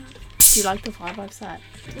Do you like the vibe I've set?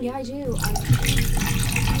 Yeah, I do.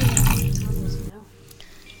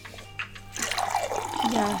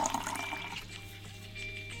 Yeah.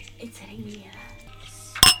 It's hitting me.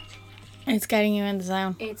 It's getting you in the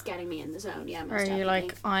zone. It's getting me in the zone, yeah. Or are you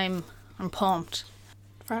like, I'm pumped.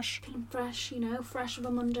 Fresh. Feeling fresh, fresh of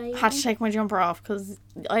a Monday. Had to take my jumper off because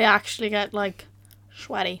I actually get like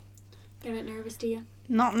sweaty. Get a bit nervous, do you?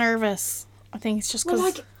 Not nervous. I think it's just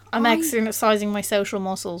because I'm I- exercising my social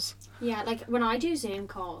muscles. Yeah, like when I do Zoom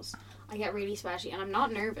calls, I get really sweaty and I'm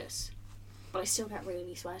not nervous, but I still get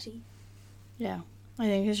really sweaty. Yeah. I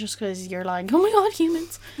think it's just because you're like, oh my god,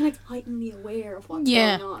 humans. You're like heightenedly aware of what's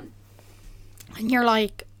going on. And you're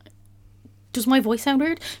like, does my voice sound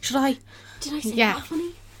weird? Should I? Did I say that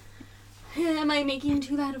funny? Am I making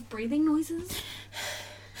too loud of breathing noises?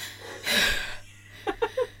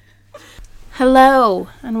 Hello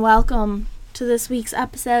and welcome to this week's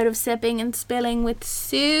episode of Sipping and Spilling with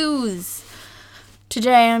Suze.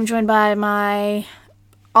 Today I'm joined by my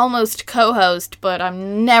almost co-host, but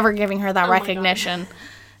I'm never giving her that recognition.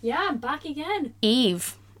 Yeah, I'm back again.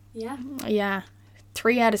 Eve. Yeah. Yeah.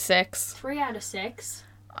 3 out of 6. 3 out of 6.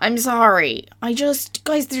 I'm sorry. Guys,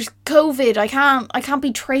 there's COVID. I can't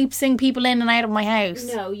be traipsing people in and out of my house.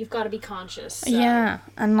 No, you've got to be conscious. So. Yeah,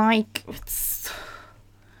 and I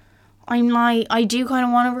do kind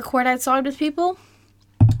of want to record outside with people.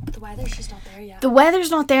 The weather's just not there yet. The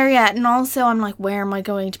weather's not there yet, and also I'm like, where am I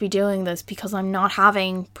going to be doing this? Because I'm not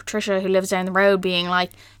having Patricia, who lives down the road, being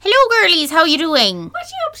like, hello girlies, how you doing? What are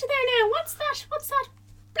you up to there now? What's that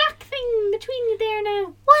black thing between you there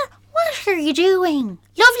now? What are you doing?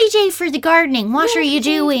 Lovely day for the gardening. What are you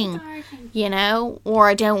doing? You know, or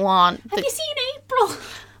I don't want... Have you seen April?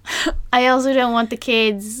 I also don't want the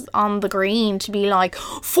kids on the green to be like,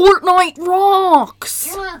 Fortnite rocks!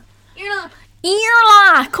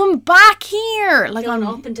 Irla, come back here! Like going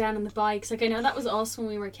up and down on the bikes. Like, I know that was us when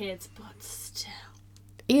we were kids, but still.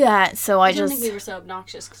 Yeah, so I don't think we were so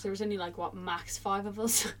obnoxious because there was only max 5 of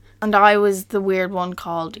us. And I was the weird one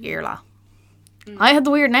called Irla. I had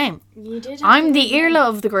the weird name. You did. I'm the Irla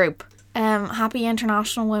of the group. Happy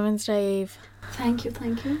International Women's Day, Eve. Thank you.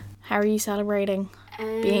 How are you celebrating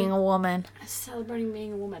being a woman? Celebrating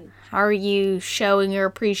being a woman. How are you showing your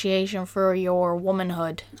appreciation for your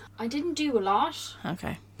womanhood? I didn't do a lot.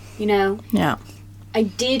 Okay. Yeah.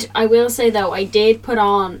 I will say though, I did put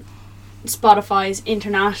on Spotify's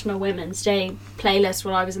International Women's Day playlist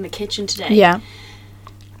while I was in the kitchen today. Yeah.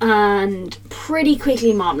 And pretty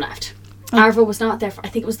quickly Mom left. Arva was not there. I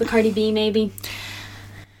think it was the Cardi B maybe.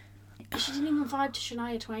 She didn't even vibe to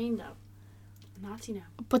Shania Twain though. Nazi now.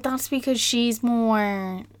 But that's because she's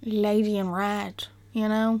more Lady in Red, you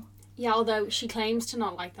know? Yeah, although she claims to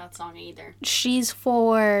not like that song either. She's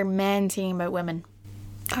for men singing about women.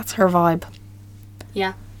 That's her vibe.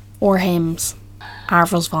 Yeah. Or hymns.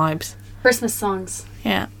 Arva's vibes. Christmas songs.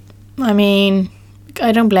 Yeah. I mean,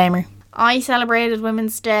 I don't blame her. I celebrated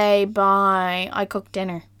Women's Day I cooked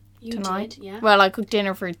dinner tonight. You did, yeah. Well, I cooked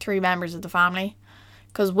dinner for 3 members of the family.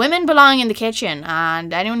 Because women belong in the kitchen,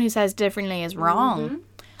 and anyone who says differently is wrong. Mm-hmm.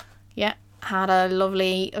 Yeah. Had a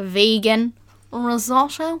lovely vegan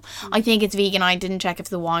risotto. I think it's vegan. I didn't check if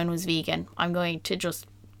the wine was vegan. I'm going to just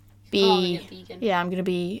be... vegan. Yeah, I'm going to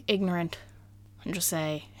be ignorant and just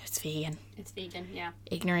say it's vegan. It's vegan, yeah.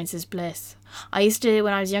 Ignorance is bliss. When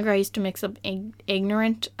I was younger, I used to mix up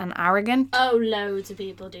ignorant and arrogant. Oh, loads of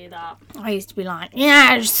people do that. I used to be like,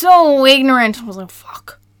 yeah, you're so ignorant. I was like,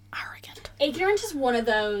 fuck, arrogant. Ignorant is one of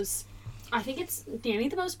those, I think it's nearly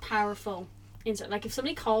the most powerful insult. Like, if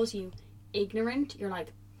somebody calls you ignorant, you're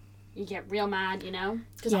like, you get real mad, you know?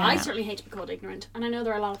 Because I certainly hate to be called ignorant. And I know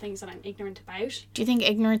there are a lot of things that I'm ignorant about. Do you think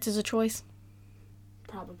ignorance is a choice?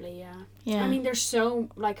 Probably, yeah. Yeah. I mean, there's so,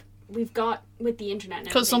 we've got with the internet now.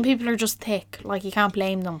 Because some people are just thick. Like, you can't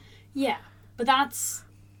blame them. Yeah. But that's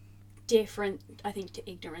different, I think, to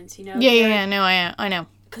ignorance, you know? Yeah. No, I know.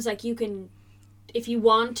 Because, you can, if you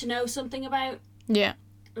want to know something about... Yeah.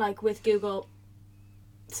 With Google,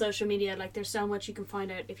 social media, there's so much you can find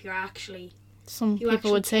out if you're actually... Some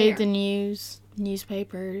people would say the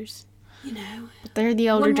newspapers. You know. But they're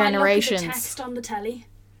the older generations. Look at the text on the telly.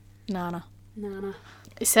 Nana.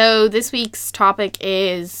 So this week's topic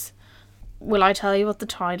is... Will I tell you what the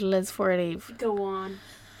title is for it, Eve? Go on.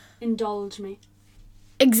 Indulge me.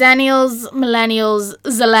 Xennials, millennials,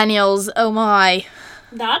 zillennials, oh my.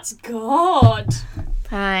 That's good.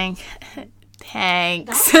 Thanks.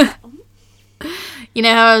 You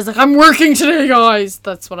know how I was like, I'm working today, guys.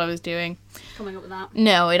 That's what I was doing. Coming up with that?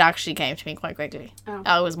 No, it actually came to me quite quickly. Oh.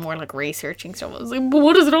 I was more researching stuff. I was like, but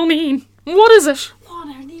what does it all mean? What is it?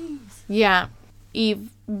 What are these? Yeah. Eve,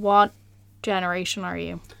 what generation are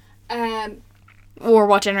you? Or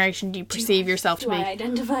what generation do you perceive yourself to do be? I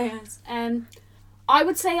identify as? I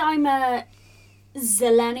would say I'm a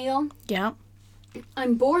zillennial. Yeah.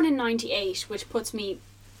 I'm born in 98, which puts me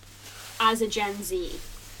as a Gen Z.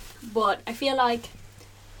 But I feel like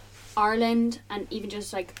Ireland and even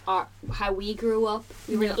just like how we grew up,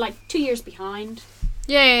 we were like 2 years behind.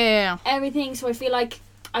 Yeah. Everything. So I feel like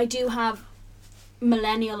I do have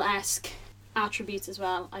millennial-esque attributes as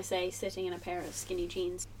well. I say sitting in a pair of skinny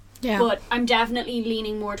jeans. Yeah. But I'm definitely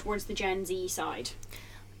leaning more towards the Gen Z side.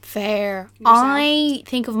 Fair. Yourself? I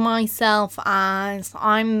think of myself as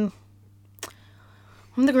I'm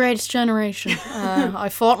the greatest generation. I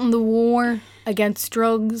fought in the war against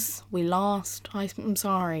drugs. We lost. I'm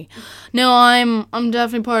sorry. No, I'm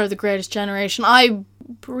definitely part of the greatest generation. I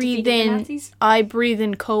breathe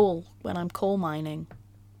in coal when I'm coal mining.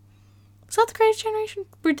 Is that the greatest generation?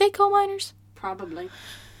 Were they coal miners? Probably.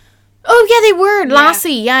 Oh yeah, they were. Yeah.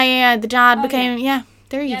 Lassie. Yeah. The dad became. Yeah.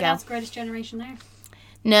 There you go. Yeah, that's greatest generation there.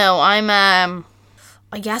 No,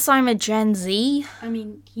 I guess I'm a Gen Z. I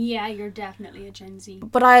mean, yeah, you're definitely a Gen Z.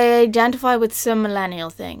 But I identify with some millennial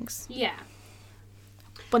things. Yeah.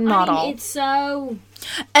 But not all. It's so...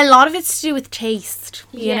 A lot of it's to do with taste,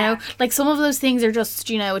 you know? Like, some of those things are just,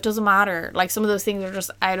 it doesn't matter. Like, some of those things are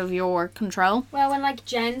just out of your control. Well, when, like,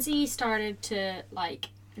 Gen Z started to, like,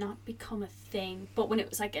 not become a thing, but when it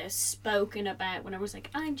was, like, a spoken about, when I was like,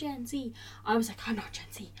 I'm Gen Z, I was like, I'm not Gen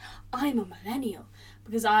Z, I'm a millennial.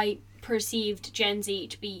 Because I perceived Gen Z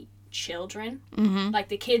to be children. Mm-hmm. Like,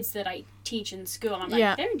 the kids that I teach in school, I'm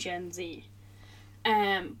like, they're Gen Z.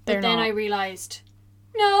 But then I realised...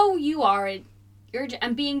 No, you are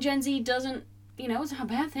and being Gen Z doesn't, it's not a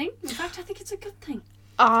bad thing. In fact, I think it's a good thing.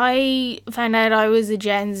 I found out I was a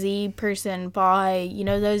Gen Z person by,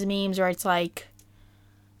 those memes where it's like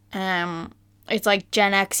Gen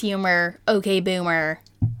X humor, okay boomer,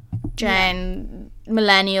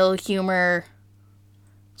 millennial humor,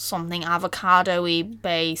 something avocado-y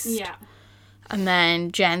based. Yeah. And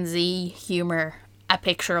then Gen Z humor, a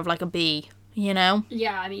picture of like a bee,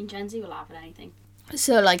 Yeah, I mean, Gen Z will laugh at anything.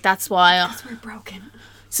 So, like, that's why... Because we're broken.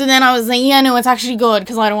 So then I was like, yeah, no, it's actually good,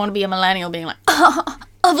 because I don't want to be a millennial being like,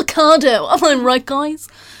 avocado, am I right, guys?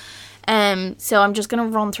 So I'm just going to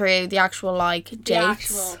run through the actual, dates. The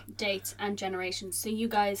actual dates and generations, so you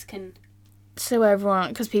guys can... So everyone,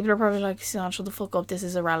 because people are probably like, shut the fuck up, this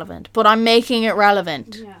is irrelevant. But I'm making it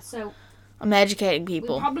relevant. Yeah, so... I'm educating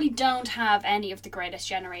people. We probably don't have any of the greatest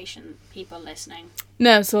generation people listening.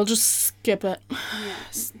 No, so I'll just skip it. Yeah.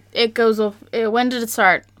 It goes up. When did it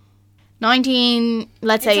start?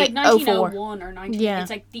 1901 or 19... Yeah. It's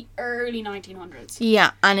like the early 1900s. Yeah,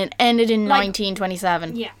 and it ended in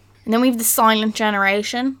 1927. Yeah. And then we have the silent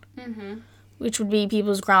generation. Mm-hmm. Which would be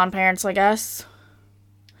people's grandparents, I guess.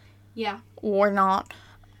 Yeah. Or not.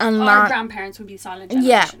 And our grandparents would be the silent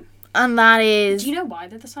generation. Yeah. And that is... Do you know why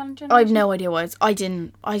they're the silent generation? I have no idea why. I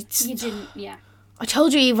didn't. You didn't, yeah. I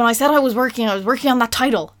told you when I said I was working on that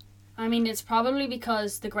title. I mean, it's probably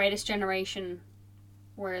because the greatest generation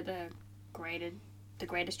were the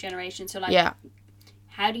greatest generation. So, like,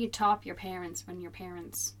 how do you top your parents when your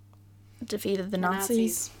parents... defeated the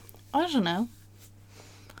Nazis? I don't know.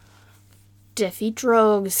 Defeat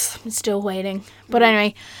drugs. I'm still waiting. But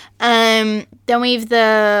anyway, then we have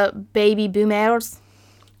the baby boomers.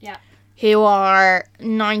 Yeah. Who are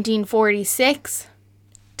 1946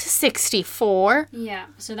 to 64. Yeah,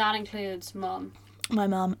 so that includes Mum. My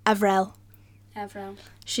mum, Avril. Avril.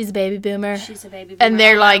 She's a baby boomer. She's a baby boomer. And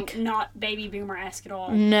they're like... Not baby boomer-esque at all.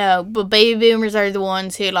 No, but baby boomers are the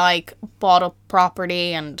ones who, like, bought up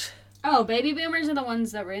property and... Oh, baby boomers are the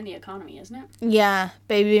ones that were in the economy, isn't it? Yeah,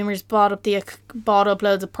 baby boomers bought up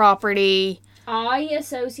loads of property. I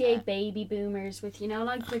associate baby boomers with,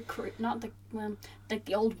 like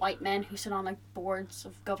the old white men who sit on like boards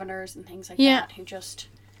of governors and things like that, who just,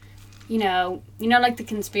 like the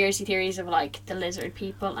conspiracy theories of like the lizard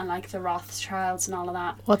people and like the Rothschilds and all of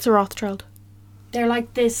that. What's a Rothschild? They're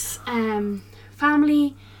like this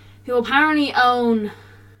family who apparently own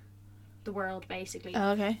the world, basically.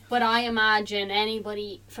 Oh, okay. But I imagine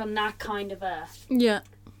anybody from that kind of they're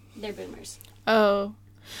boomers. Oh.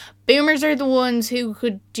 Boomers are the ones who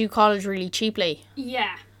could do college really cheaply.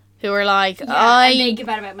 Yeah. Who are like, and they give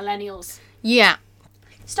out about millennials. Yeah.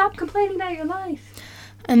 Stop complaining about your life.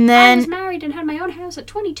 And then... I was married and had my own house at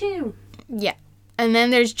 22. Yeah. And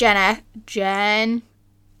then there's Gen X. Gen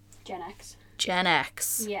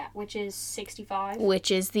X. Yeah, which is 65.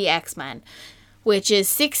 Which is the X-Men. Which is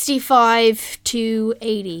 65 to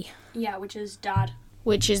 80. Yeah, which is Dad.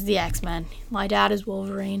 Which is the X-Men. My dad is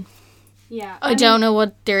Wolverine. Yeah. I don't know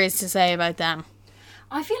what there is to say about them.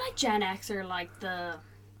 I feel like Gen X are like the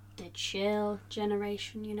the chill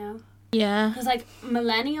generation, you know? Yeah. Because, like,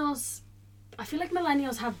 millennials, I feel like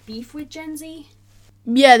millennials have beef with Gen Z.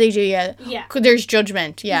 Yeah, they do, yeah. Yeah. 'Cause there's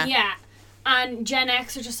judgment, yeah. Yeah. And Gen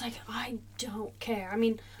X are just like, I don't care. I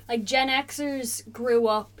mean, like, Gen Xers grew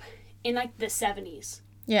up in, like, the 70s.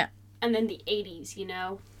 Yeah. And then the 80s, you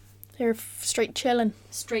know? They're straight chilling.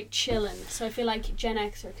 Straight chilling. So I feel like Gen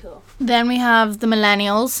X are cool. Then we have the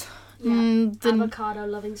millennials. Yeah. Avocado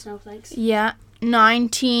loving snowflakes. Yeah.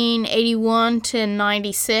 1981 to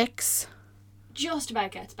 96. Just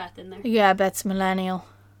about gets Beth in there. Yeah, Beth's millennial.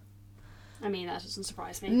 I mean, that doesn't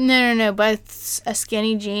surprise me. No. Beth's a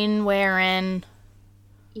skinny jean wearing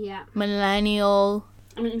Yeah. millennial.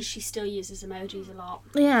 I mean, she still uses emojis a lot.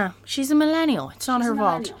 Yeah, she's a millennial. It's not She's her a fault.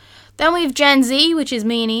 millennial. Then we have Gen Z, which is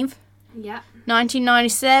me and Eve. Yeah.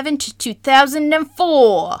 1997 to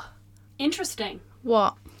 2004. Interesting.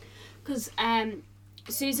 What? Because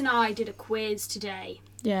Susan and I did a quiz today.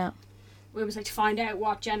 Yeah. Where it was like to find out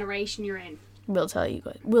what generation you're in. We'll tell you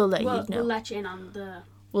guys. We'll let you know. We'll let you in on the...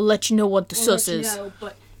 We'll let you know what the We'll sus let you is. know,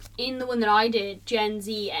 but in the one that I did, Gen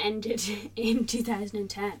Z ended in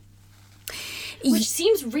 2010. Which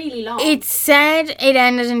seems really long. It said it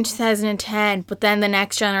ended in 2010, but then the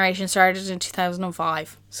next generation started in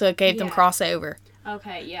 2005. So it gave them Yeah. crossover.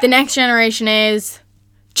 Okay, yeah. The next generation is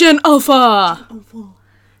Gen Alpha.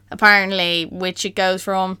 Apparently, which it goes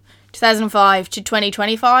from 2005 to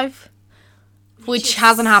 2025, which is-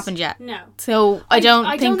 hasn't happened yet. No. So I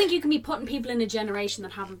don't think you can be putting people in a generation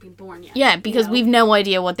that haven't been born yet. Yeah, because you know? we've no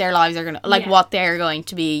idea what their lives are going to... Like, Yeah. what they're going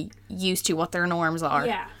to be used to, what their norms are.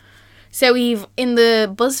 Yeah. So we've, in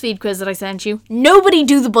the BuzzFeed quiz that I sent you, nobody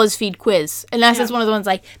do the BuzzFeed quiz. Unless No. it's one of the ones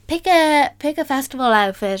like, pick a festival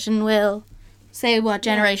outfit and we'll say what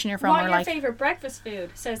generation you're from. What Or your like, favourite breakfast food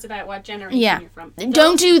says about what generation yeah. you're from.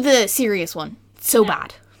 Don't do the serious one. So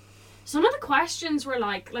bad. Some of the questions were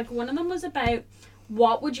like one of them was about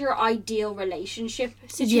what would your ideal relationship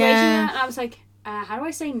situation Yeah. be? And I was like, how do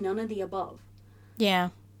I say none of the above? Yeah.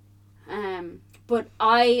 But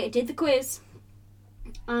I did the quiz.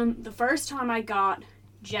 The first time I got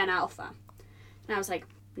Gen Alpha. And I was like,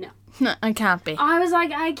 no. No, I can't be. I was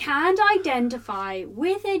like, I can't identify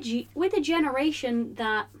with a generation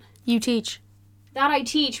that You teach. I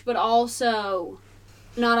teach, but also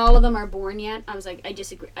not all of them are born yet. I was like, I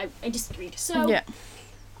disagree. I disagreed. So Yeah.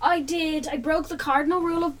 I broke the cardinal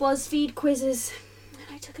rule of BuzzFeed quizzes,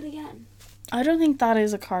 and I took it again. I don't think that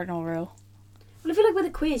is a cardinal rule. Well, I feel like with a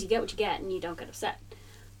quiz, you get what you get, and you don't get upset.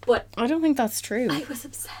 But I don't think that's true. I was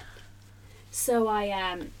upset. So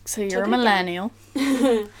I So you're took a it millennial.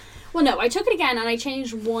 well, no, I took it again, and I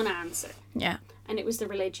changed one answer, Yeah. and it was the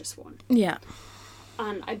religious one. Yeah.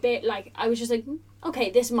 And I was just like, okay,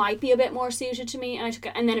 this might be a bit more suited to me, and I took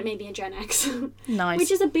it, and then it made me a Gen X, Nice. which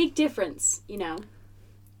is a big difference, you know.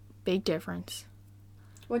 Big difference.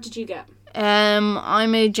 What did you get?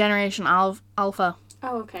 I'm a generation alpha,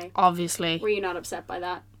 Oh, okay. obviously. Were you not upset by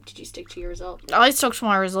that? Did you stick to your result? I stuck to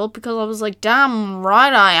my result because I was like, damn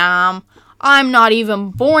right I am. I'm not even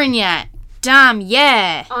born yet. Damn,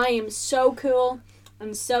 yeah. I am so cool.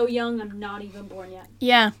 I'm so young. I'm not even born yet.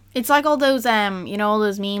 Yeah. It's like all those, all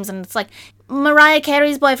those memes, and it's like, Mariah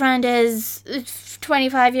Carey's boyfriend is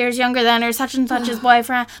 25 years younger than her, such and such's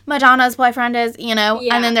boyfriend. Madonna's boyfriend is, Yeah.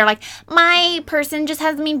 and then they're like, my person just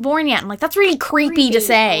hasn't been born yet. I'm like, that's really creepy to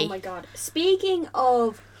say. Oh my god. Speaking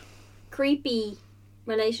of creepy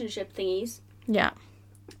relationship thingies, Yeah.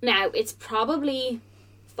 now it's probably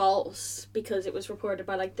false because it was reported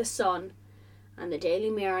by like The Sun and the Daily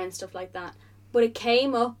Mirror and stuff like that. But it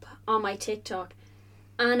came up on my TikTok,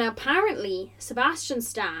 and apparently Sebastian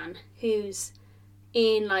Stan, who's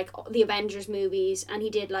in like the Avengers movies, and he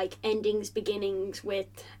did like Endings Beginnings with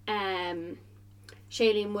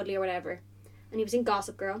Shailene Woodley or whatever, and he was in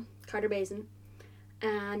Gossip Girl, Carter Bazin,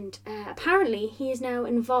 and apparently he is now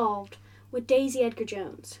involved with Daisy Edgar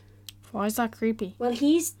Jones. Why is that creepy? Well,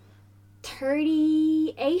 he's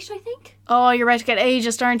 38, I think, Oh, you're about to get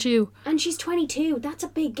ageist, aren't you? and she's 22. That's a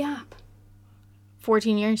big gap.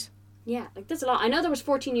 14 years. Yeah, like that's a lot. I know there was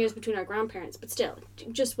 14 years between our grandparents, but still,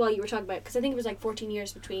 just while you were talking about it, because I think it was like 14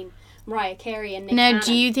 years between Mariah Carey and Nick Now, Cannon.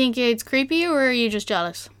 do you think it's creepy, or are you just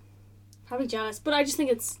jealous? Probably jealous, but I just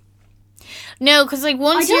think it's... No, because like I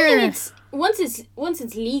once don't you're... think it's... Once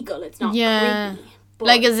it's legal, it's not Yeah. creepy. But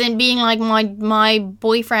Like, as in being like, my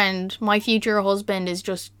boyfriend, my future husband is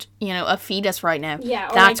just, a fetus right now. yeah,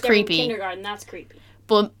 or That's like they're in creepy. kindergarten, that's creepy.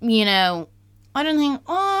 But, I don't think,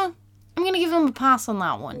 I'm going to give him a pass on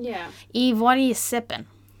that one. Yeah. Eve, what are you sipping?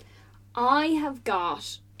 I have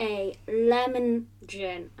got a lemon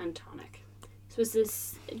gin and tonic. This was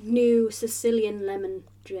this new Sicilian lemon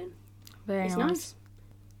gin. Very It's nice.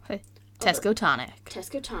 nice. Tesco tonic.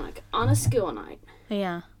 Tesco tonic on a school night.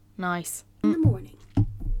 Yeah, nice. In the morning.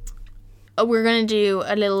 We're going to do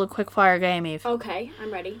a little quick-fire game, Eve. Okay,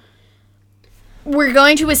 I'm ready. We're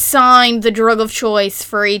going to assign the drug of choice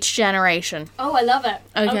for each generation. Oh, I love it.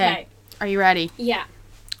 Okay. Are you ready? Yeah.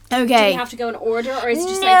 Okay. Do we have to go in order, or is it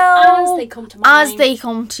just as they come to mind? As they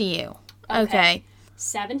come to you. Okay.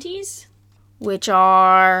 70s? Which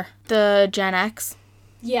are the Gen X.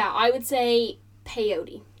 Yeah, I would say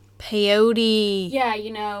peyote. Peyote.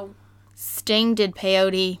 Yeah, Sting did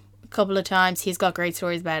peyote a couple of times. He's got great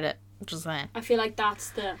stories about it. Just saying. I feel like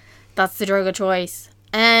that's the drug of choice.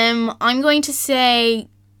 I'm going to say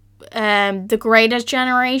the greatest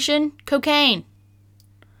generation, cocaine.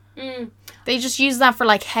 They just use that for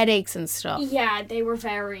like headaches and stuff. Yeah, they were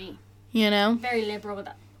very very liberal with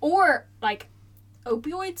that. Or like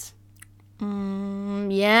opioids.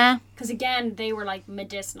 Yeah. Because again, they were like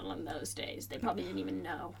medicinal in those days. They probably didn't even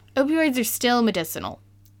know. Opioids are still medicinal.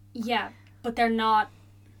 Yeah, but they're not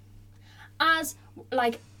as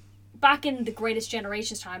like back in the greatest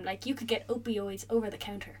generation's time. Like you could get opioids over the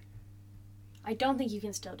counter. I don't think you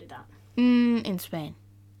can still do that. In Spain.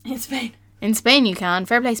 In Spain. In Spain you can.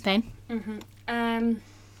 Fair play, Spain.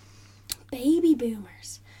 Baby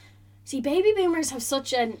boomers. See, baby boomers have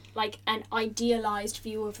such an idealized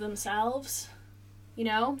view of themselves. They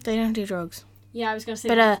don't do drugs. Yeah, I was gonna say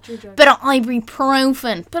bit of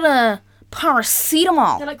ibuprofen, bit of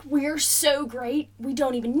paracetamol. They're like, we're so great, we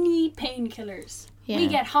don't even need painkillers. Yeah. We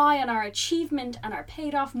get high on our achievement and our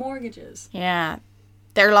paid off mortgages. Yeah.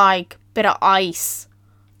 They're like, bit of ice.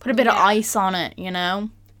 Put a bit of ice on it, Do you know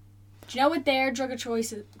what their drug of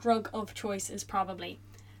choice is probably?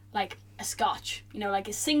 Like a scotch. Like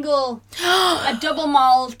a single, a double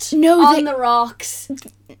malt on the rocks.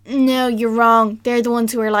 No, you're wrong. They're the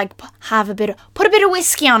ones who are like, put a bit of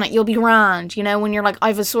whiskey on it, you'll be grand. When you're like, I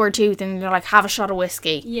have a sore tooth, and they're like, have a shot of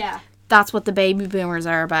whiskey. Yeah. That's what the baby boomers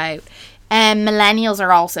are about. Millennials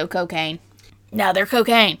are also cocaine. No, they're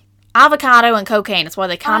cocaine. Avocado and cocaine. It's why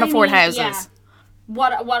they can't afford houses. Yeah.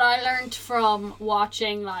 What I learned from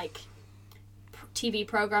watching like TV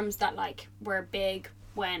programs that like were big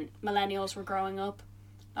when millennials were growing up,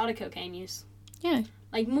 a lot of cocaine use. Yeah.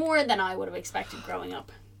 Like more than I would have expected growing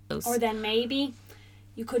up. Or then maybe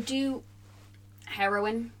you could do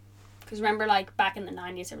heroin. Because remember, like, back in the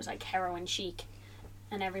 90s, there was, like, heroin chic.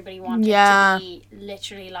 And everybody wanted to be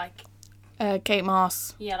literally, like... Kate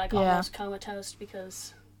Moss. Yeah, like, almost comatose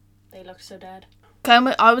because they looked so dead.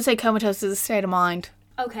 I would say comatose is a state of mind.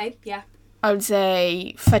 Okay, yeah. I would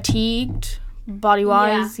say fatigued,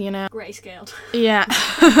 body-wise, Grayscaled. Yeah.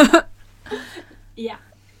 Yeah.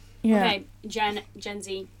 Yeah. Okay, Gen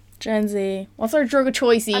Z. Gen Z. What's our drug of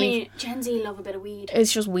choice, Eve? I mean, Gen Z love a bit of weed.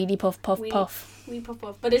 It's just weedy puff, puff, puff. Weed puff,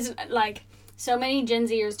 puff. But isn't, like, so many Gen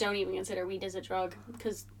Zers don't even consider weed as a drug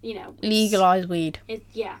because, legalize weed.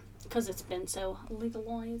 Because it's been so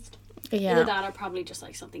legalized. Yeah. Either that or probably just,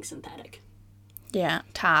 like, something synthetic. Yeah,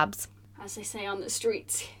 tabs. As they say on the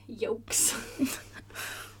streets, yolks.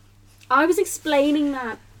 I was explaining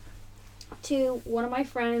that to one of my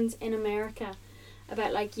friends in America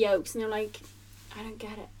about, like, yolks, and they're like, I don't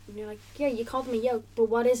get it. And you're like, yeah, you called them a yolk, but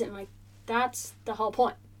what is it? And like, that's the whole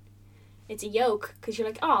point. It's a yolk, because you're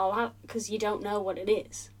like, because you don't know what it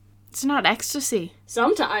is. It's not ecstasy.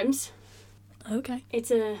 Sometimes. Okay.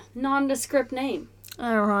 It's a nondescript name.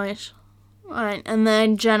 Alright, and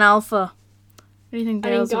then Gen Alpha. What do you think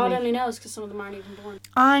they'll God only knows, because some of them aren't even born.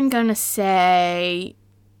 I'm gonna say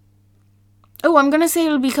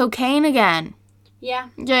it'll be cocaine again. Yeah.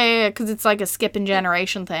 Yeah, because it's like a skipping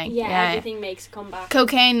generation thing. Yeah, everything makes a comeback.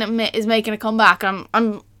 Cocaine is making a comeback.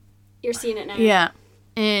 You're seeing it now. Yeah.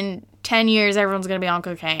 In 10 years, everyone's going to be on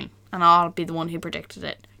cocaine. And I'll be the one who predicted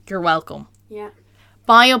it. You're welcome. Yeah.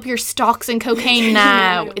 Buy up your stocks in cocaine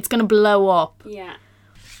now. It's going to blow up. Yeah.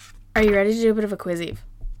 Are you ready to do a bit of a quiz, Eve?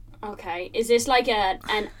 Okay. Is this like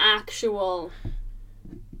an actual...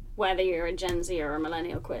 whether you're a Gen Z or a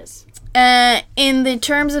millennial quiz? In the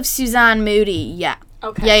terms of Suzanne Moody, yeah.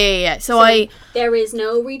 Okay. Yeah. So there is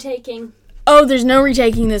no retaking. Oh, there's no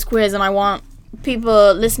retaking this quiz, and I want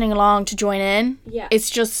people listening along to join in. Yeah. It's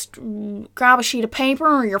just grab a sheet of paper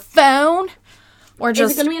or your phone, or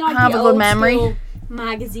just is it gonna be like have the a good old memory. School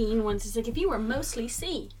magazine ones? It's like if you were mostly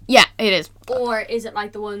C. Yeah, it is. Or is it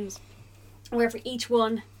like the ones where for each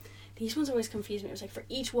one... These ones always confused me. It was like for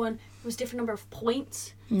each one, it was a different number of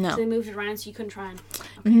points. No. So they moved it around so you couldn't try and...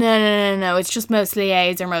 Okay. No. It's just mostly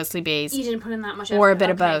A's or mostly B's. You didn't put in that much effort. Or a bit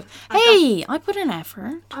of both. I put in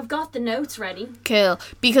effort. I've got the notes ready. Cool.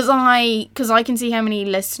 Because I can see how many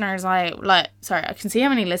listeners I can see how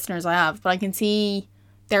many listeners I have, but I can see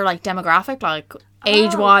their like demographic, like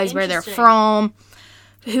age-wise, where they're interesting. from,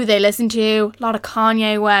 who they listen to. A lot of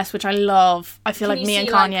Kanye West, which I love. I feel Can like you me and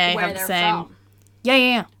see, like, Kanye where have the they're same. from?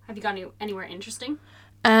 Yeah. Have you gone anywhere interesting?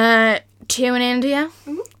 2 in India.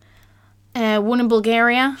 Mhm. 1 in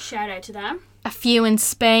Bulgaria. Shout out to them. A few in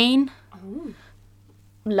Spain. Oh.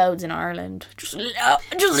 Loads in Ireland. Just So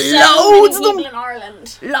loads of many people them. in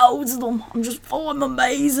Ireland. Loads of them. I'm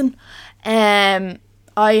amazing. I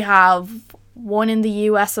have 1 in the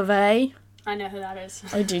US of A. I know who that is.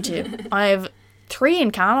 I do too. I have 3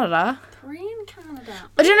 in Canada. 3 in Canada.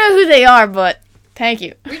 I don't know who they are, but thank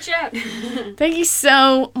you. Reach out. Thank you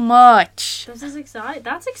so much. This is exciting.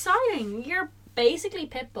 That's exciting. You're basically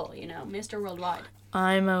Pitbull, you know, Mr. Worldwide.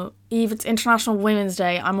 Eve, it's International Women's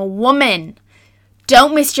Day. I'm a woman.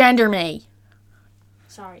 Don't misgender me.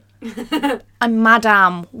 Sorry. I'm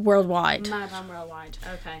Madame Worldwide. Madame Worldwide.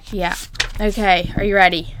 Okay. Yeah. Okay, are you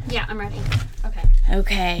ready? Yeah, I'm ready. Okay.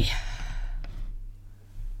 Okay.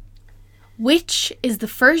 Which is the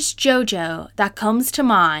first JoJo that comes to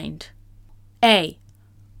mind? A.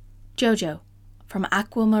 JoJo from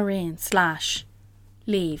Aquamarine /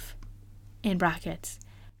 Leave in brackets.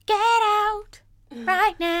 Get out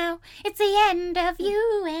right now. It's the end of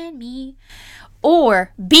you and me.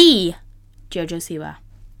 Or B. JoJo Siwa.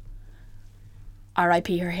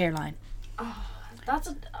 R.I.P. her hairline.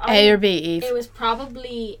 That's A or B, Eve? It was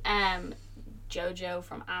probably JoJo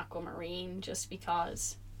from Aquamarine, just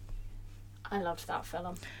because I loved that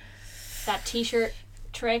film. That t-shirt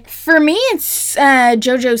trick. For me, it's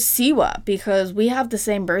JoJo Siwa because we have the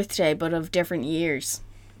same birthday but of different years.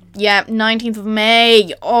 Yeah, 19th of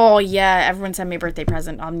May. Oh, yeah, everyone sent me a birthday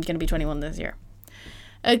present. I'm going to be 21 this year.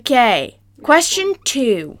 Okay, question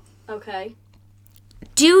 2. Okay.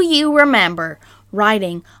 Do you remember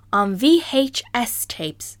writing on VHS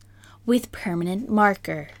tapes with permanent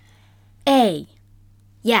marker? A.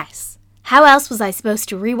 Yes. How else was I supposed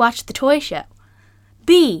to rewatch the toy show?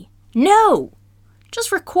 B. No.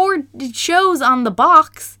 Just recorded shows on the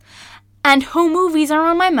box and home movies are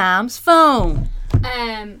on my mom's phone.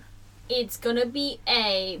 It's gonna be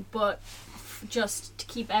A, but just to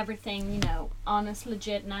keep everything, you know, honest,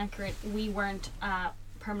 legit, and accurate, we weren't a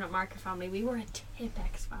permanent marker family. We were a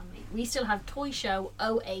Tipex family. We still have Toy Show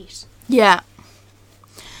 08 Yeah.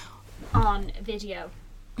 on video.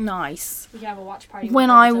 Nice. We can have a watch party. When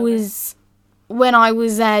I was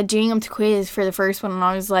doing up the quiz for the first one and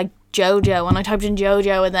I was like JoJo and I typed in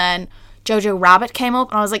JoJo and then Jojo Rabbit came up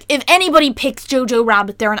and I was like, if anybody picks Jojo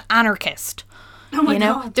Rabbit, they're an anarchist. Oh my you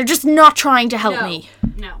know? God. They're just not trying to help me.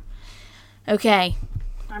 No. Okay.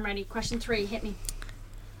 I'm ready. Question 3. Hit me.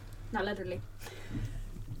 Not literally.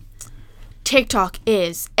 TikTok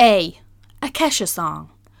is A Kesha song.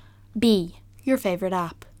 B, your favorite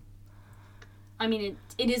app. I mean,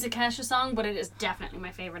 it is a Kesha song, but it is definitely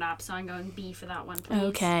my favorite app, so I'm going B for that one, please.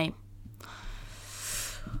 Okay.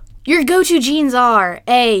 Your go-to jeans are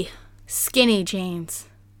A, skinny jeans.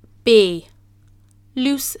 B,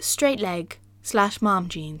 loose straight leg / mom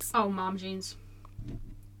jeans. Oh, mom jeans.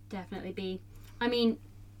 Definitely B. I mean,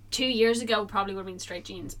 2 years ago probably would have been straight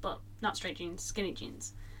jeans, but not straight jeans, skinny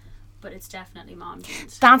jeans. But it's definitely mom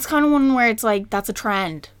jeans. That's kind of one where it's like, that's a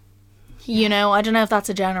trend. You know, I don't know if that's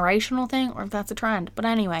a generational thing or if that's a trend. But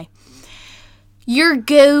anyway. Your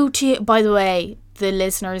go-to... By the way, the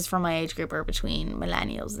listeners from my age group are between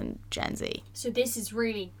millennials and Gen Z. So this is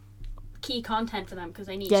really key content for them because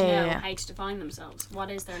they need to know how to define themselves.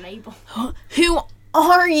 What is their label? Who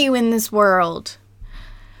are you in this world?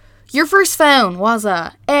 Your first phone was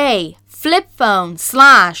a flip phone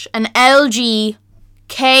 / an LG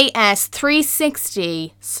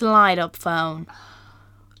KS360 slide-up phone.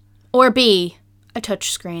 Or B, a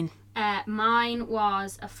touchscreen. Mine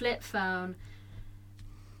was a flip phone,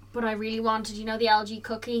 but I really wanted, you know, the LG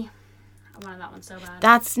cookie. I wanted that one so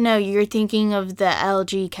bad. No, you're thinking of the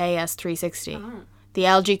LG KS360. Oh. The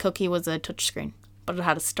LG cookie was a touchscreen, but it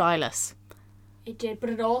had a stylus. It did, but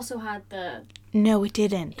it also had the... No, it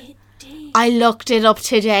didn't. It did. I looked it up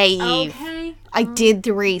today, Eve. Okay. I did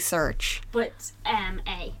the research. But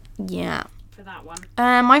A Yeah. for that one.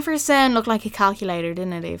 My first phone looked like a calculator,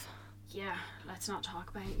 didn't it, Eve? Yeah, let's not talk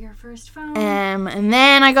about your first phone. And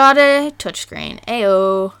then I got a touchscreen.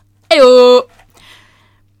 Ayo. Ayo.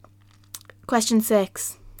 Question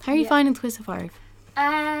 6. How are you finding the quiz so far?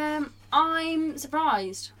 I'm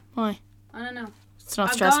surprised. Why? I don't know. It's not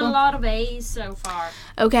I've stressful? got a lot of A's so far.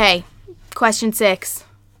 Okay. Question 6.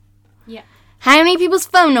 Yeah. How many people's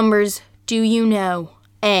phone numbers do you know?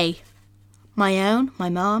 A, my own, my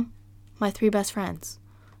mom, my 3 best friends.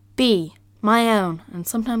 B, my own, and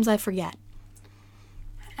sometimes I forget.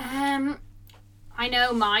 I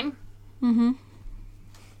know mine. Mm-hmm.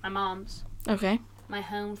 My mom's. Okay. My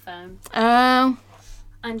home phone. Oh.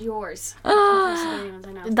 And yours. I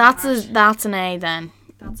know, That's an A then.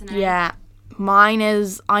 That's an A. Yeah. Mine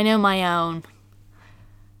is, I know my own.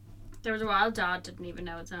 There was a while Dad didn't even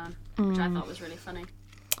know its own, which I thought was really funny.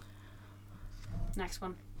 Next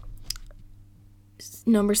one.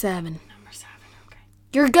 Number 7. Number 7, okay.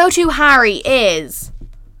 Your go-to Harry is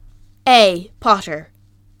A. Potter,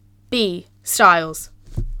 B. Styles.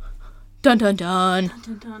 Dun dun dun. Dun,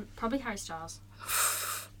 dun, dun. Probably Harry Styles.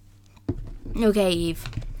 Okay, Eve.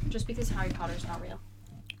 Just because Harry Potter's not real.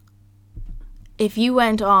 If you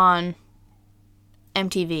went on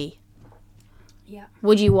MTV, Yeah.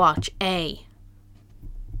 would you watch A.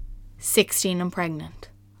 16 and Pregnant,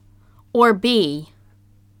 or B.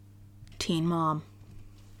 Teen Mom?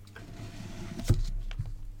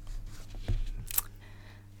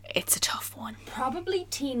 It's a tough one. Probably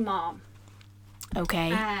Teen Mom.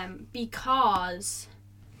 Okay. Because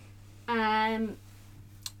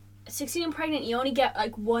 16 and Pregnant, you only get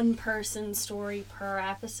like one person's story per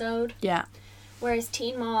episode. Yeah. Whereas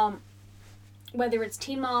Teen Mom, whether it's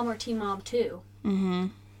Teen Mom or Teen Mom 2,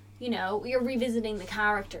 you know, you're revisiting the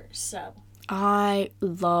characters, so. I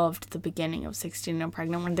loved the beginning of 16 and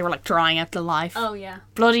Pregnant when they were like drawing out the life. Oh, yeah.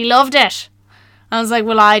 Bloody loved it. I was like,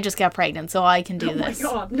 well, I just get pregnant, so I can do this.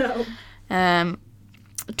 Oh my god, no.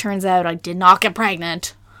 It turns out I did not get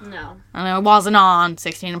pregnant. No. And I wasn't on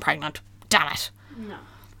 16 and Pregnant. Damn it. No.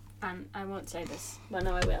 And I won't say this. Well,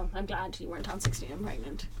 no, I will. I'm glad you weren't on 16 and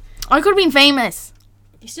Pregnant. I could have been famous.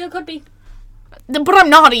 You still could be. But I'm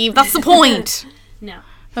not, Eve. That's the point. No.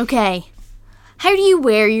 Okay. How do you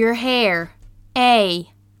wear your hair? A.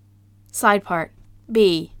 Side part.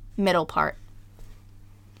 B. Middle part.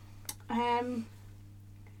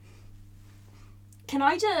 Can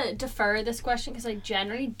I defer this question because I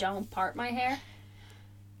generally don't part my hair?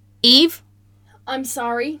 Eve, I'm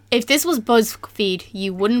sorry. if this was BuzzFeed,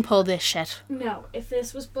 you wouldn't pull this shit. No, if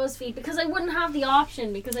this was BuzzFeed, because I wouldn't have the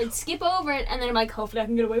option, because I'd skip over it, and then I'm like, hopefully I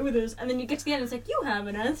can get away with this. And then you get to the end, and it's like, you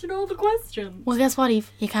haven't answered all the questions. Well, guess what,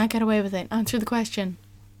 Eve? You can't get away with it. Answer the question.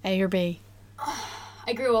 A or B.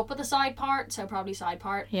 I grew up with a side part, so probably side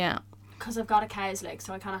part. Yeah. Because I've got a cow's leg,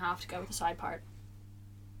 so I kind of have to go with the side part.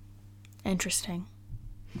 Interesting.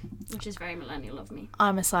 Which is very millennial of me.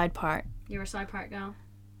 I'm a side part. You're a side part girl.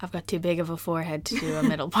 I've got too big of a forehead to do a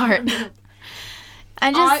middle part.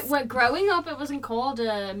 And just Well, growing up, it wasn't called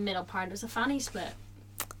a middle part. It was a fanny split.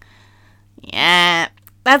 yeah,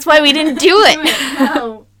 that's why we didn't do it.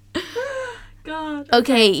 No. God.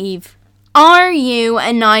 Okay, Eve. Are you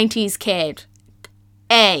a 90s kid?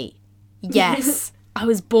 A. Yes. I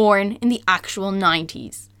was born in the actual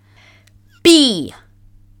 90s. B.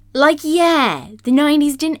 Like, yeah, the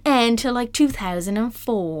 90s didn't end till like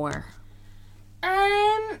 2004.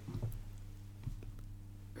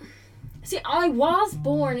 See, I was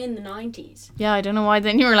born in the 90s. Yeah, I don't know why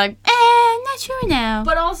then you were like, not sure now.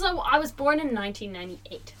 But also, I was born in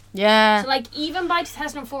 1998. Yeah. So, like, even by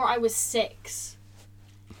 2004, I was 6.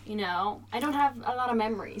 You know? I don't have a lot of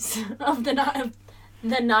memories of the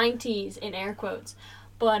 90s, in air quotes.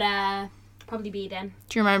 But, probably B then.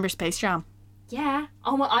 Do you remember Space Jam? Yeah.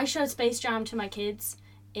 Oh, well, I showed Space Jam to my kids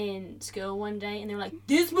in school one day, and they were like,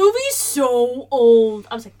 this movie's so old.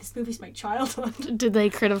 I was like, this movie's my childhood. Did they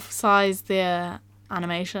criticize the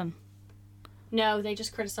animation? No, they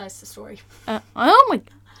just criticized the story. Oh my...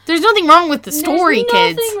 There's nothing wrong with the story,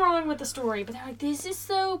 There's kids. nothing wrong with the story, but they're like, this is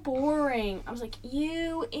so boring. I was like,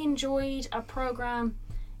 you enjoyed a program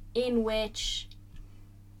in which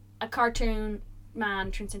a cartoon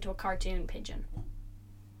man turns into a cartoon pigeon.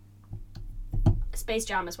 Space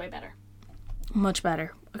Jam is way better. Much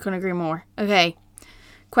better. I couldn't agree more. Okay.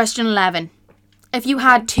 Question 11. If you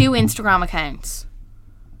had 2 Instagram accounts,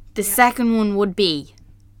 the second one would be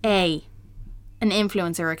A. An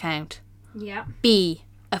influencer account. Yeah. B.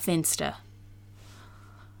 A Finsta.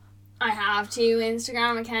 I have 2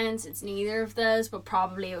 Instagram accounts. It's neither of those, but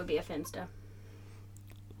probably it would be a Finsta.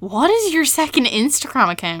 What is your second Instagram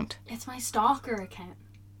account? It's my stalker account.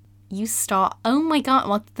 You stalk. Oh my god,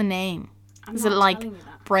 what's the name? Is it like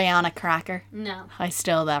Brianna Cracker? No. I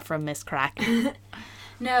stole that from Miss Cracker.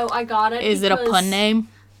 No, I got it. Is it a pun name?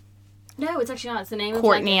 No, it's actually not. It's the name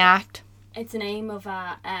Courtney of Act. It's the name of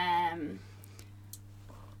a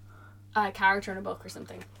character in a book or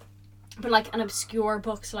something. But like an obscure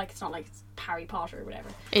book, so like it's not like it's Harry Potter or whatever.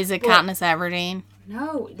 Is it Katniss Everdeen?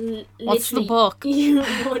 No. What's the book? You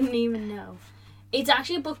wouldn't even know. It's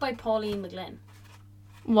actually a book by Pauline McGlynn.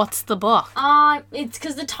 What's the book? It's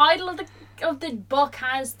because the title of the book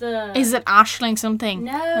has the... Is it Aisling something?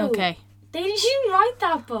 No. Okay. They didn't write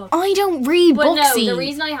that book. I don't read But no, booksy. the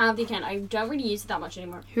reason I have the account, I don't really use it that much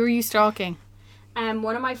anymore. Who are you stalking?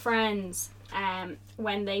 One of my friends,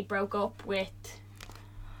 when they broke up with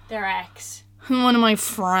their ex. One of my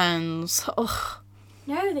friends. Ugh.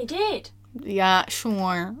 No, they did. Yeah,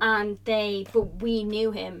 sure. But we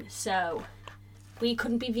knew him, so we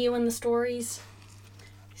couldn't be viewing the stories.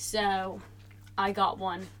 So I got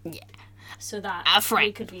one. Yeah. So that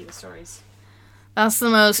we could view the stories. That's the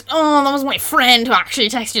most... Oh, that was my friend who actually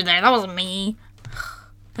texted you there. That wasn't me.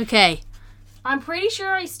 Okay. I'm pretty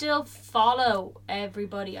sure I still follow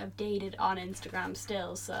everybody I've dated on Instagram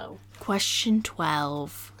still, so... Question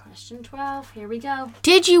 12. Question 12. Here we go.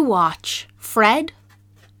 Did you watch Fred,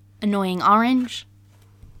 Annoying Orange,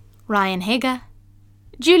 Ryan Higa,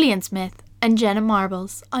 Julian Smith, and Jenna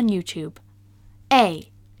Marbles on YouTube?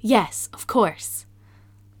 A. Yes, of course.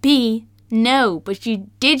 B. No, but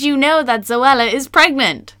did you know that Zoella is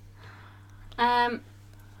pregnant? I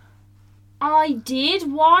did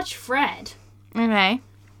watch Fred. Okay.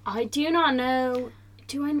 I do not know...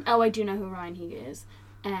 I do know who Ryan Higa is.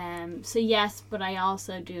 So yes, but I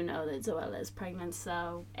also do know that Zoella is pregnant,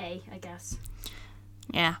 so A, I guess.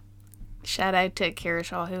 Yeah. Shout out to Kira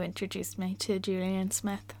Shaw who introduced me to Julian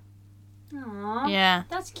Smith. Aww. Yeah.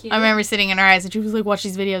 That's cute. I remember sitting in her eyes and she was like, watch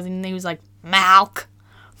these videos, and he was like, Malk.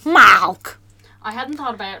 Malk. I hadn't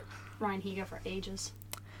thought about Ryan Higa for ages.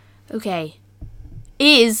 Okay.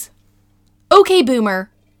 Is Okay Boomer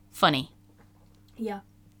funny? Yeah.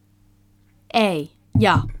 A.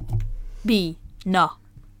 Yeah. B. No.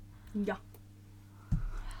 Yeah.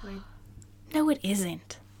 Wait. No, it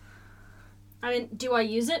isn't. I mean, do I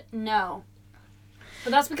use it? No. But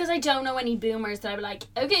that's because I don't know any boomers that I'd be like,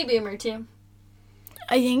 okay, boomer too.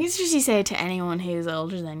 I think it's just you say it to anyone who's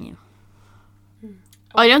older than you.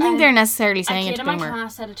 I don't think they're necessarily saying it to a kid in boomer. my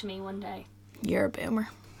class said it to me one day. You're a boomer.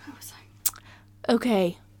 How was I?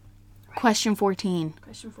 Okay. Question 14.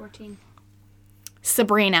 Question 14.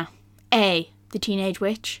 Sabrina. A. The Teenage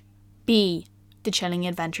Witch. B. The Chilling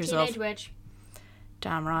Adventures of... Teenage Witch.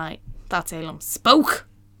 Damn right. That's Salem. Spoke.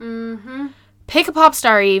 Mm-hmm. Pick a pop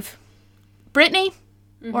star, Eve. Britney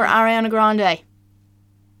or Ariana Grande?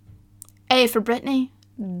 A for Britney.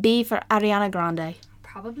 B for Ariana Grande.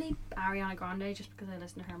 Probably Ariana Grande, just because I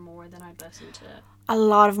listen to her more than I'd listen to... A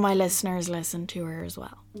lot of my listeners listen to her as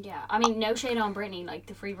well. Yeah, I mean, no shade on Britney, like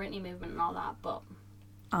the Free Britney movement and all that, but...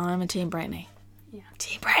 I'm a Team Britney. Yeah.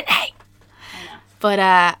 Team Britney! I know.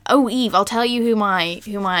 But, Eve, I'll tell you who my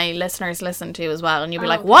listeners listen to as well, and you'll be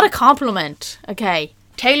like, okay. what a compliment. Okay.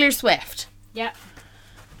 Taylor Swift. Yep.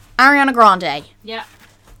 Ariana Grande. Yep.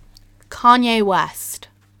 Kanye West.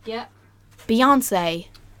 Yep. Beyonce.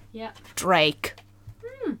 Yep. Drake.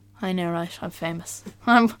 I know, right? I'm famous.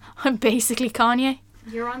 I'm basically Kanye.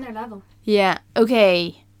 You're on their level. Yeah.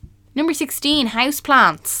 Okay. Number 16.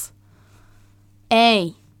 Houseplants.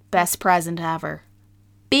 A. Best present ever.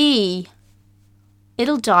 B.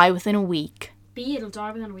 It'll die within a week. B. It'll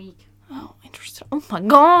die within a week. Oh, interesting. Oh my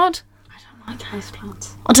god. I don't like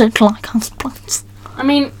houseplants. I don't like houseplants. I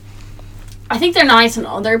mean, I think they're nice in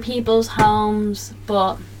other people's homes,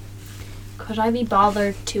 but could I be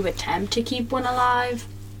bothered to attempt to keep one alive?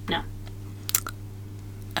 No.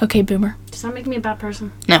 Okay, boomer. Does that make me a bad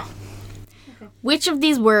person? No. Okay. Which of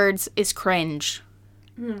these words is cringe?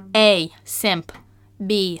 A. Simp.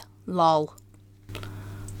 B. Lol.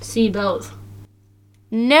 C, both.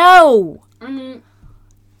 No!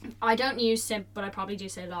 I don't use simp, but I probably do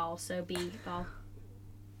say lol, so B, lol.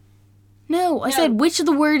 No, I said which of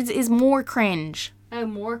the words is more cringe? Oh,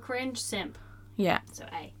 more cringe? Simp. Yeah. So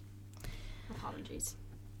A. Apologies.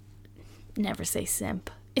 Never say simp.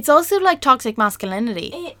 It's also like toxic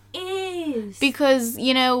masculinity. It is. Because,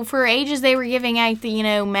 for ages they were giving out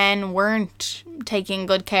that, men weren't taking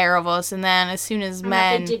good care of us, and then as soon as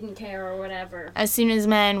men... they didn't care or whatever. As soon as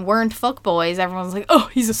men weren't fuckboys, everyone's like, oh,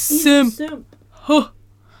 he's a simp. Huh.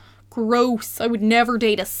 Gross. I would never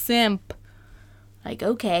date a simp. Like,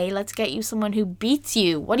 okay, let's get you someone who beats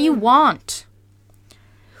you. What do you want?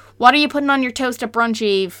 What are you putting on your toast at brunch,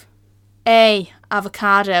 Eve? A.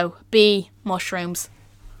 Avocado. B. Mushrooms.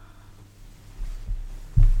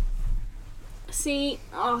 See,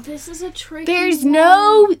 this is a tricky There's one.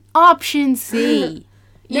 no option C.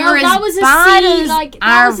 You're that as was a bad C, as like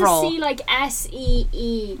that was a Avril. C, like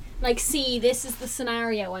S-E-E. Like C, this is the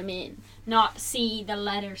scenario I'm in, not C, the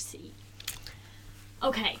letter C.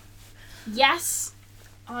 Okay, yes,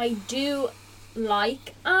 I do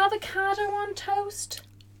like avocado on toast.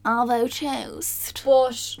 Avo toast.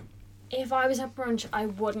 But if I was at brunch, I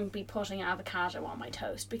wouldn't be putting avocado on my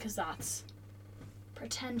toast because that's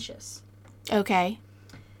pretentious. Okay.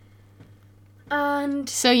 And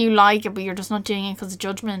So you like it, but you're just not doing it because of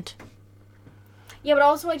judgment. yeah, but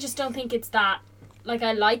also I just don't think it's that. Like,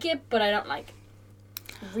 I like it, but I don't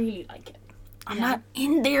really like it. I'm not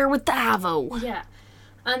in there with the avo. Yeah.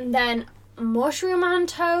 And then mushroom on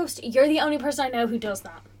toast. You're the only person I know who does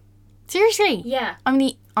that. Seriously? Yeah. I'm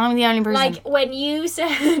the only person. Like, when you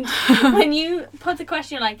said, when you put the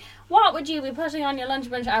question, like, what would you be putting on your lunch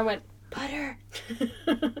bunch? I went, butter.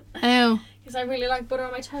 Oh. Because I really like butter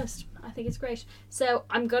on my toast. I think it's great. So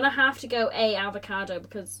I'm going to have to go avocado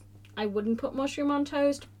because I wouldn't put mushroom on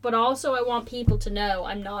toast. But also I want people to know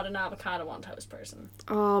I'm not an avocado on toast person.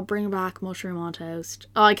 Oh, bring back mushroom on toast.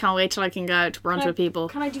 Oh, I can't wait till I can go out to brunch with people.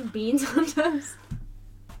 Can I do beans on toast?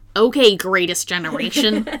 Okay, greatest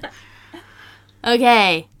generation.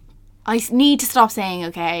 Okay. I need to stop saying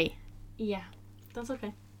okay. Yeah, that's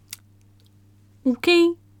okay.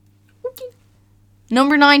 Okay.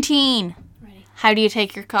 Number 19. Ready. How do you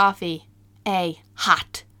take your coffee? A.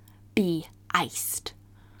 Hot. B. Iced.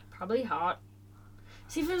 Probably hot.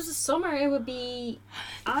 See, if it was the summer, it would be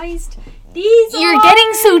iced. These You're are...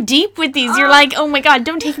 getting so deep with these. You're like, oh my god,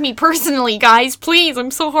 don't take me personally, guys. Please, I'm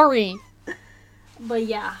sorry. But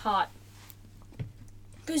yeah, hot.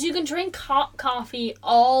 Because you can drink hot coffee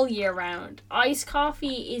all year round. Iced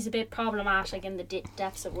coffee is a bit problematic in the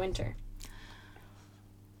depths of winter.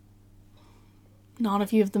 Not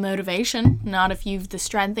if you have the motivation. Not if you have the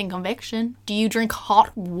strength and conviction. Do you drink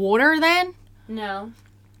hot water then? No.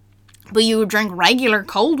 But you would drink regular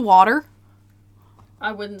cold water.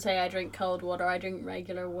 I wouldn't say I drink cold water. I drink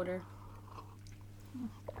regular water.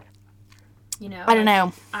 You know. I don't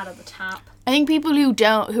know. Out of the tap. I think people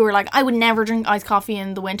who are like, I would never drink iced coffee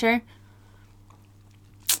in the winter.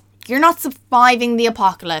 You're not surviving the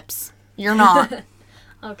apocalypse. You're not.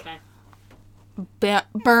 Okay.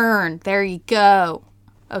 Burn. There you go.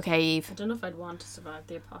 Okay, Eve. I don't know if I'd want to survive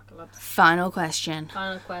the apocalypse. Final question.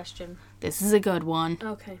 Final question. This is a good one.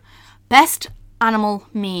 Okay. Best animal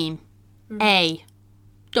meme. A.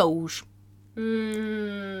 Doge.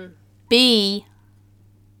 B.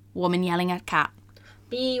 Woman yelling at cat.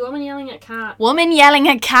 B. Woman yelling at cat. Woman yelling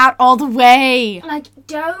at cat all the way. Like,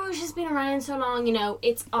 Doge has been around so long, you know,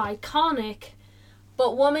 it's iconic.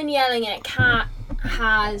 But woman yelling at cat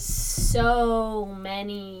has so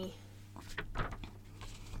many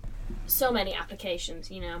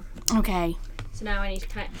applications, you know. Okay. So now I need to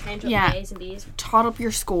count up Yeah. my A's and B's. Tot up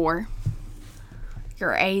your score.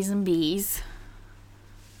 Your A's and B's.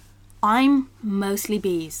 I'm mostly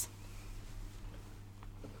B's.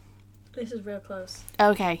 This is real close.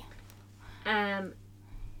 Okay.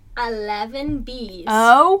 11 B's.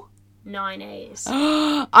 Oh? 9 A's.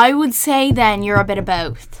 I would say then you're a bit of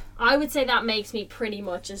both. I would say that makes me pretty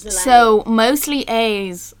much a zillennial. So mostly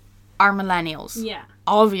A's are millennials. Yeah.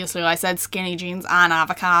 Obviously I said skinny jeans and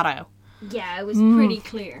avocado. Yeah, it was pretty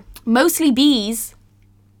clear. Mostly B's,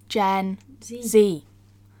 Gen Z.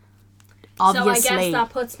 Obviously. So I guess that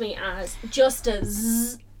puts me as just a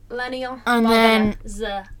zillennial. And then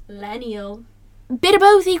zillennial. bit of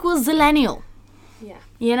both equals zillennial. Yeah.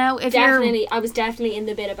 You know, if Definitely, I was definitely in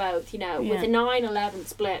the bit of both, you know, Yeah. with a 9-11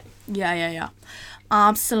 split. Yeah.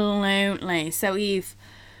 Absolutely. So Eve,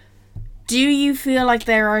 do you feel like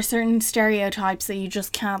there are certain stereotypes that you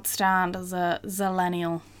just can't stand as a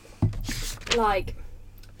zillennial? Like,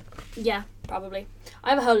 yeah, probably. I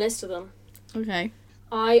have a whole list of them. Okay.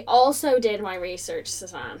 I also did my research,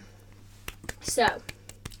 Suzanne. So,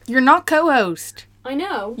 You're not co-host. I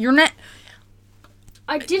know. You're not.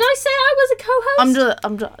 Did I say I was a co-host?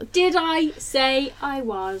 I'm just Did I say I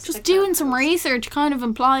was? doing some research. Kind of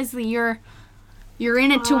implies that you're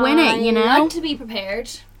in it to win it. You know. I like to be prepared.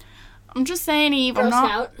 I'm just saying, Eve. Girl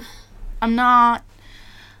Scout. I'm not.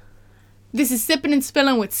 This is sipping and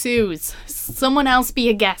spilling with Suze. Someone else be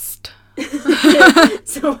a guest.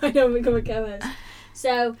 So I don't become a co-host.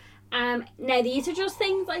 So, now these are just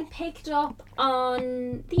things I picked up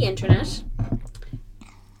on the internet.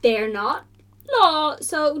 They're not law,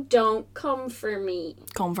 so don't come for me.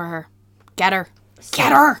 Come for her. Get her. So,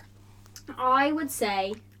 Get her. I would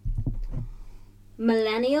say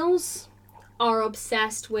millennials are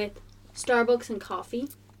obsessed with Starbucks and coffee.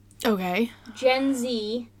 Okay. Gen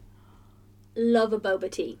Z love a boba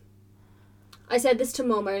tea. I said this to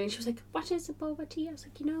Mum earlier and she was like, what is a boba tea? I was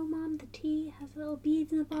like, you know, Mum, the tea has little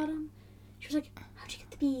beads in the bottom. She was like, how'd you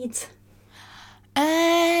get the beads?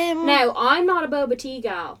 Now, I'm not a boba tea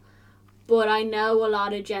gal, but I know a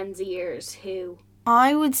lot of Gen Zers who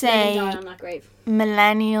I would say died on that grave.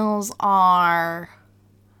 millennials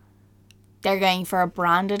they're going for a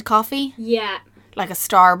branded coffee. Yeah. Like a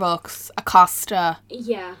Starbucks, a Costa.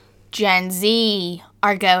 Yeah. Gen Z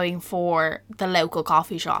are going for the local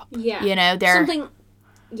coffee shop. Yeah. You know, they're something.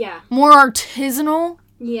 Yeah. more artisanal.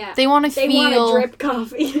 Yeah. They want to feel. They want a drip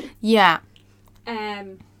coffee. Yeah.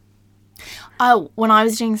 um. Oh, when I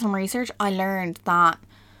was doing some research, I learned that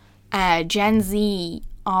Gen Z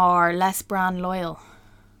are less brand loyal.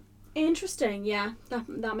 Interesting. Yeah,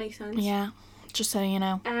 that makes sense. Yeah, just so you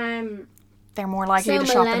know. Um. They're more likely So to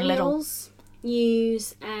shop in Lidl. millennials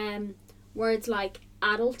use words like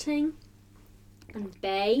adulting and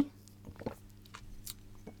bae,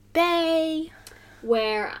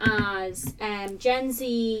 whereas Gen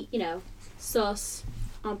Z, you know, sus,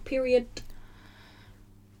 on period.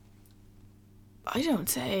 I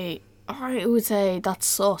would say that's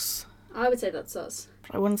sus. I would say that's sus.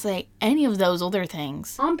 But I wouldn't say any of those other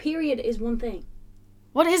things. On period is one thing.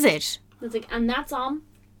 What is it? It's like, and that's on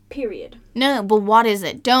period. No, but what is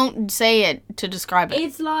it? Don't say it to describe it.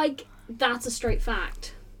 It's like, that's a straight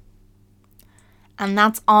fact. And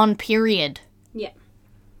that's on period. Yeah.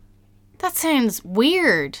 That sounds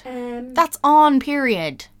weird. Um. That's on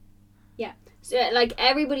period. Yeah. So, like,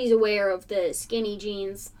 everybody's aware of the skinny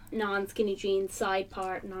jeans, non-skinny jeans, side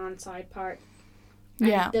part, non-side part. And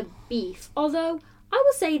Yeah. the beef. Although, I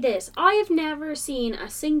will say this. I have never seen a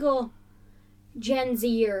single Gen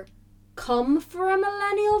Zer come for a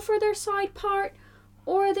millennial for their side part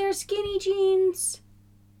or their skinny jeans.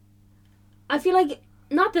 I feel like,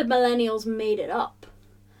 not that millennials made it up,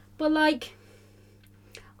 but like,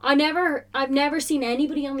 I've never seen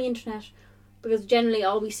anybody on the internet, because generally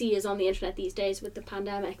all we see is on the internet these days with the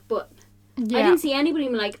pandemic, but Yeah. I didn't see anybody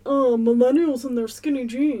like, oh, millennials and their skinny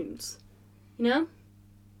jeans. You know?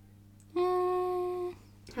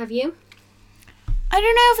 Have you? I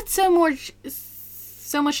don't know if it's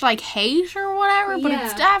so much like hate or whatever, but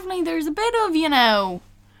it's Yeah. definitely, there's a bit of, you know,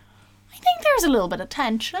 I think there's a little bit of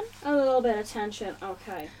tension. A little bit of tension,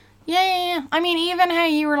 okay. Yeah. I mean, even how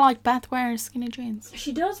you were like, Beth wears skinny jeans.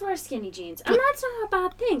 She does wear skinny jeans, and that's not a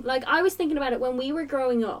bad thing. Like, I was thinking about it when we were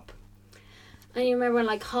growing up. And you remember when,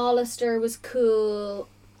 like, Hollister was cool.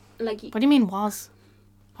 Like, What do you mean was?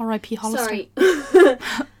 R.I.P. Hollister. sorry.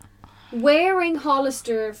 Wearing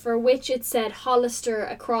Hollister, for which it said Hollister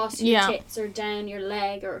across your Yeah. tits or down your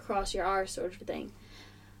leg or across your arse sort of thing.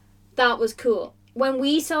 That was cool. When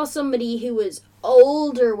we saw somebody who was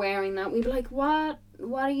older wearing that, we'd be like, what?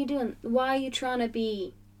 What are you doing? Why are you trying to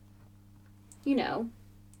be, you know?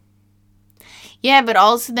 Yeah, but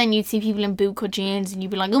also then you'd see people in bootcut jeans and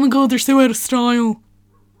you'd be like, oh my god, they're so out of style.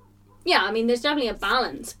 Yeah, I mean, there's definitely a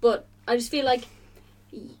balance, but I just feel like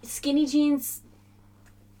skinny jeans,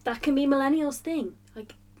 that can be millennials' thing.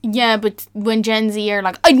 Like, Yeah, but when Gen Z are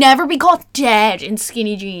like, I'd never be caught dead in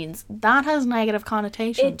skinny jeans, that has negative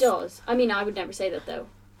connotations. it does. I mean, I would never say that, though.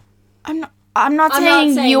 I'm not I'm saying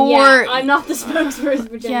not saying, you're... yeah, I'm not the spokesperson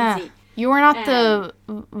for Gen Z. You're not the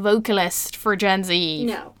vocalist for Gen Z.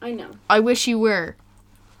 No, I know. I wish you were.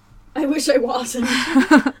 I wish I wasn't.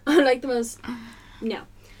 I'm like the most... No.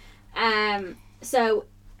 So,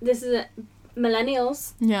 this is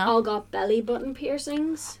millennials Yeah. all got belly button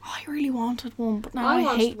piercings. I really wanted one, but now I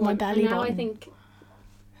wanted hate my one, belly and now button. I think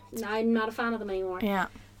I'm not a fan of them anymore. Yeah.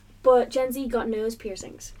 But Gen Z got nose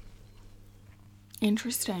piercings.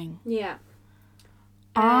 Interesting. Yeah.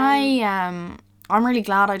 I'm really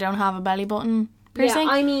glad I don't have a belly button piercing.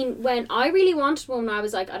 Yeah, I mean, when I really wanted one when I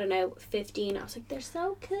was like, I don't know, 15, I was like, they're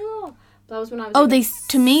so cool. That was when I was Oh, like,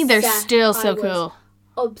 to me, they're obsessed. still so I was cool.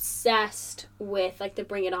 obsessed with like the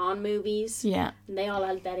Bring It On movies. Yeah. And they all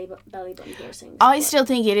had belly button piercings. I but- still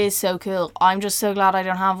think it is so cool. I'm just so glad I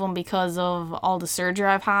don't have one because of all the surgery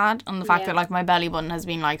I've had and the fact Yeah. that like my belly button has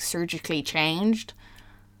been like surgically changed.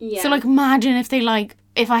 Yeah. So like imagine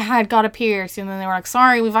if I had got a piercing and then they were like,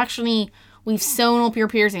 sorry, we've sewn up your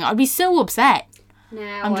piercing. I'd be so upset.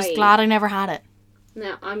 Now I'm just glad I never had it.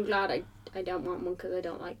 No, I'm glad I don't want one because I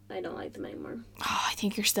don't like them anymore. Oh, I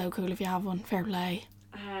think you're so cool if you have one. Fair play.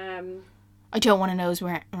 I don't want a nose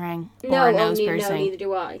ring or no, a nose no, piercing. neither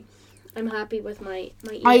do I. I'm happy with my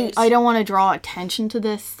ears. I don't want to draw attention to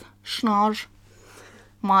this schnoz.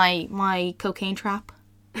 My cocaine trap.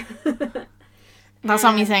 That's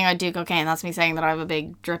not me saying I do cocaine. That's me saying that I have a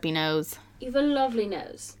big drippy nose. You have a lovely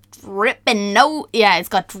nose. Dripping nose. Yeah, it's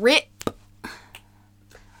got drip.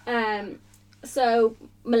 So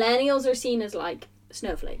millennials are seen as like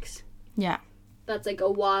snowflakes. Yeah. That's like a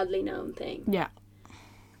widely known thing. Yeah.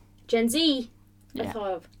 Gen Z, I Yeah.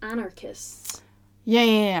 thought of anarchists.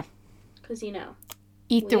 Yeah. Because, you know,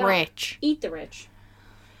 Eat the We are. rich. eat the rich.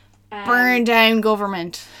 Burn down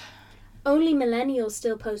government. Only millennials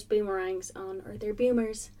still post boomerangs or they're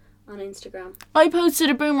boomers, on Instagram. I posted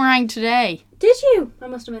a boomerang today. Did you? I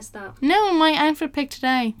must have missed that. No, my outfit pick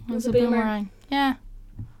today was a boomerang. boomerang. Yeah.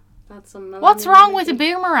 That's some What's wrong with a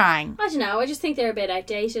boomerang? I don't know. I just think they're a bit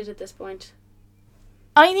outdated at this point.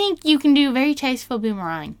 I think you can do a very tasteful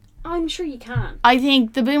boomerang. I'm sure you can. I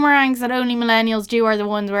think the boomerangs that only millennials do are the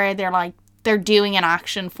ones where they're doing an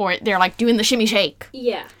action for it. They're like doing the shimmy shake.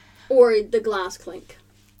 Yeah. Or the glass clink.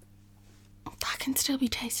 That can still be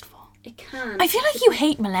tasteful. It can. I feel like you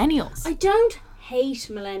hate millennials. I don't hate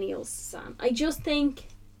millennials, Sam. I just think,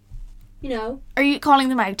 you know. Are you calling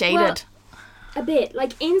them outdated? Well, a bit.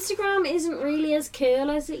 Like, Instagram isn't really as cool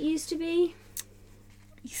as it used to be.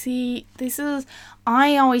 You see,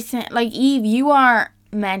 I always think, like, Eve, you are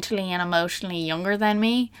mentally and emotionally younger than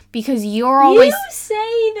me because you're always... You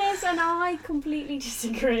say this and I completely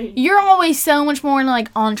disagree. You're always so much more, like,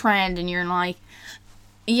 on trend and you're like,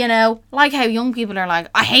 you know, like how young people are like,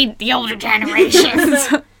 I hate the older generations.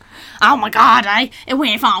 Oh my God,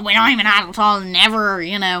 when I'm an adult, I'll never,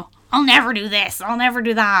 you know, I'll never do this, I'll never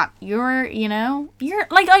do that. You're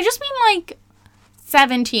like, I just mean like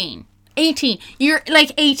 17, 18. You're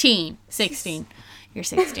like 18, 16. You're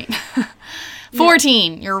 16.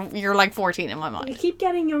 14. You're like 14 in my mind. You keep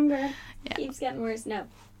getting younger. Yeah. It keeps getting worse. No.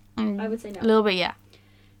 I would say no. A little bit, yeah.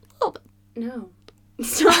 A little bit. No.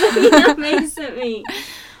 Stop making that face at me.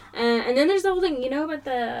 And then there's the whole thing, you know, about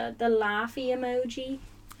the laughy emoji?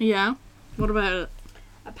 Yeah. What about it?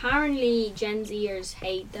 Apparently, Gen Zers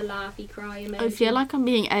hate the laughy cry emoji. I feel like I'm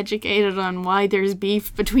being educated on why there's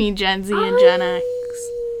beef between Gen Z and Gen X.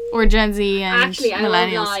 Or Gen Z and Actually,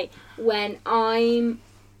 millennials. I won't lie. When I'm,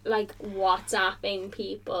 like, WhatsApping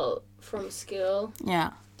people from school...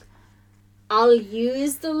 Yeah. I'll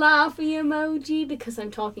use the laughy emoji because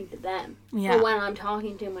I'm talking to them. Yeah. But when I'm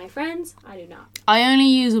talking to my friends, I do not. I only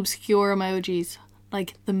use obscure emojis,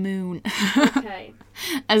 like the moon. Okay.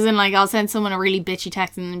 As in, like, I'll send someone a really bitchy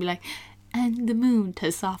text and then be like, and the moon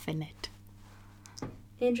to soften it.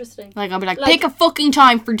 Interesting. Like, I'll be like, pick a fucking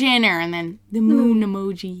time for dinner, and then the moon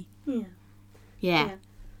emoji. Yeah.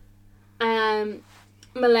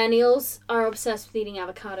 Millennials are obsessed with eating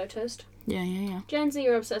avocado toast. Yeah. Gen Z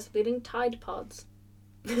are obsessed with eating Tide Pods.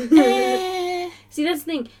 See, that's the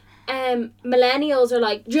thing. Millennials are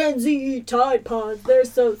like, Gen Z eat Tide Pods. They're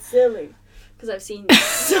so silly. Because I've seen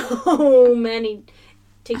so many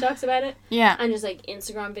TikToks about it. Yeah. And just like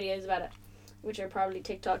Instagram videos about it. Which are probably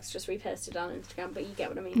TikToks just reposted on Instagram. But you get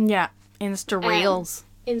what I mean. Yeah. Insta Reels.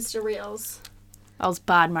 Insta Reels. That was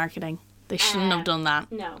bad marketing. They shouldn't have done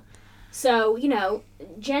that. No. So, you know,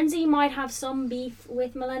 Gen Z might have some beef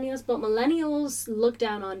with millennials, but millennials look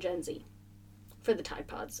down on Gen Z for the Tide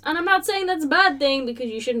Pods. And I'm not saying that's a bad thing because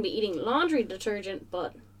you shouldn't be eating laundry detergent,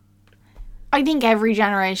 but... I think every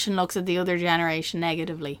generation looks at the other generation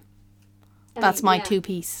negatively. That's my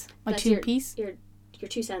two-piece. My that's two-piece? Your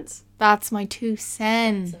 2 cents. That's my 2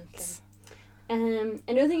 cents. Okay.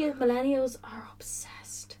 Another thing is millennials are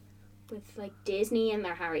obsessed with, like, Disney and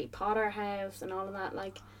their Harry Potter house and all of that,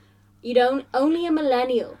 like... Only a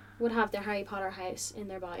millennial would have their Harry Potter house in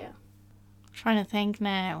their bio. I'm trying to think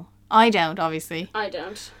now. I don't, obviously. I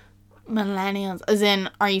don't. Millennials. As in,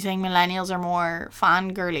 are you saying millennials are more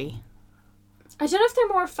fangirly? I don't know if they're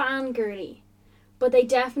more fangirly, but they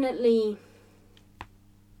definitely...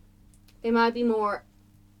 They might be more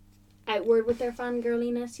outward with their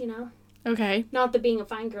fangirliness, you know? Okay. Not that being a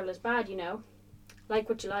fangirl is bad, you know? Like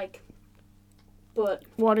what you like. But...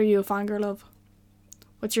 What are you a fangirl of?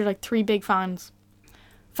 What's your, like, 3 big fandoms?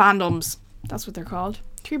 That's what they're called.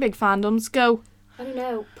 3 big fandoms. Go. I don't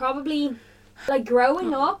know. Probably, like,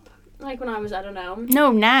 growing up, like, when I was, I don't know.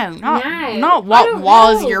 No, now. Now. Not what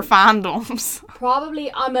was your fandoms.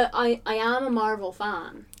 Probably, I am a Marvel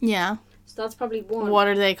fan. Yeah. So that's probably one. What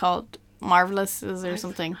are they called? Marvelous? Is there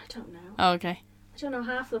something? I don't know. Oh, okay. I don't know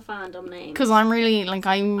half the fandom names. Because I'm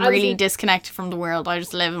really disconnected from the world. I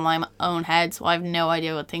just live in my own head, so I have no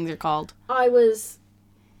idea what things are called. I was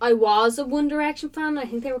a One Direction fan. I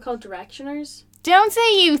think they were called Directioners. Don't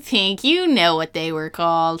say you think. You know what they were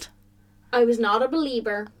called. I was not a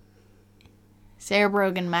believer. Sarah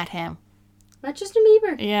Brogan met him. Met Justin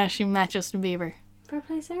Bieber. Yeah, she met Justin Bieber. Fair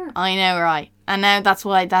play, Sarah. I know, right? And now that's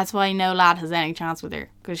why no lad has any chance with her,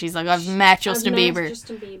 because she's like, I've met Justin Bieber.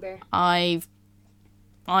 Justin Bieber.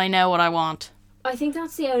 I know what I want. I think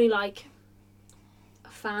that's the only like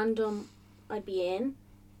fandom I'd be in.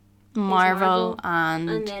 Marvel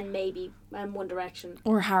and then maybe One Direction.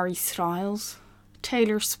 Or Harry Styles.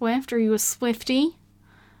 Taylor Swift. Are you a Swiftie?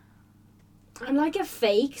 I'm like a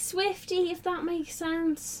fake Swiftie, if that makes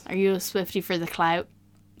sense. Are you a Swiftie for the clout?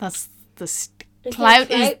 That's the Is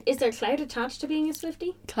there clout attached to being a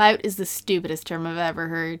Swiftie? Clout is the stupidest term I've ever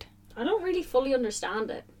heard. I don't really fully understand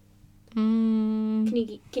it.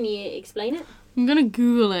 Mm, Can you explain it? I'm gonna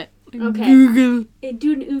Google it. Okay. Google.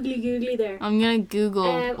 Do an oogly googly there. I'm gonna Google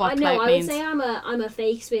what I know. clout I means. would say I'm a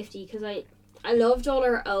fake Swiftie because I loved all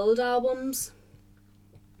her old albums,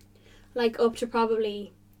 like up to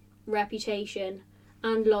probably Reputation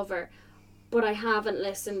and Lover, but I haven't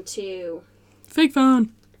listened to Fake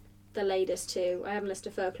fan. the latest two. I haven't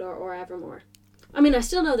listened to Folklore or Evermore. I mean, I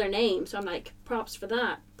still know their names, so I'm like, props for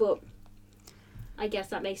that, but I guess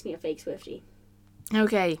that makes me a fake Swiftie.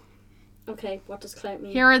 Okay. Okay, what does clout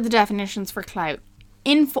mean? Here are the definitions for clout.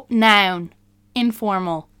 Noun.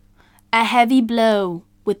 Informal. A heavy blow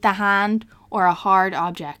with the hand or a hard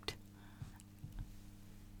object.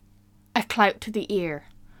 A clout to the ear.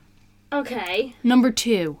 Okay. Number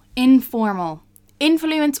 2. Informal.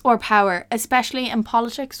 Influence or power, especially in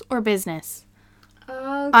politics or business.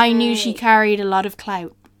 Okay. I knew she carried a lot of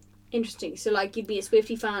clout. Interesting. So, like, you'd be a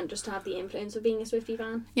Swiftie fan just to have the influence of being a Swiftie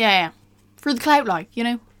fan? Yeah. For the clout, like, you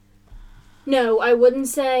know. No, I wouldn't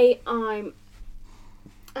say I'm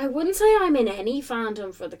in any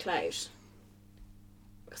fandom for the clout.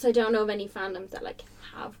 Because I don't know of any fandoms that, like,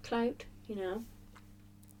 have clout, you know?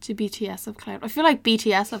 To BTS of clout. I feel like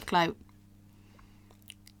BTS have clout.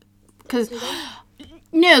 Because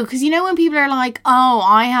you know when people are like, oh,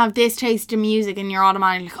 I have this taste in music, and you're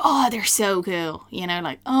automatically like, oh, they're so cool. You know,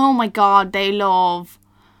 like, oh my god, they love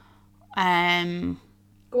Go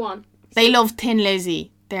on. they love Thin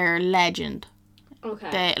Lizzy. They're a legend.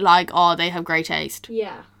 Okay. They have great taste.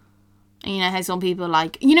 Yeah. And you know how some people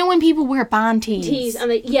like, you know when people wear band tees? Tees,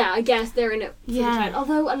 and I guess they're in it for Yeah. the clout.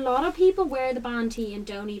 Although a lot of people wear the band tee and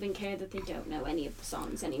don't even care that they don't know any of the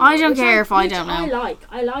songs anymore. I don't care if I don't know.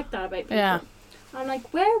 I like that about people. Yeah. I'm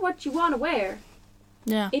like, wear what you want to wear.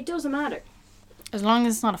 Yeah. It doesn't matter. As long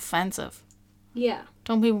as it's not offensive. Yeah.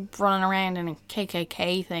 Don't be running around in a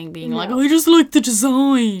KKK thing being No. like, I just like the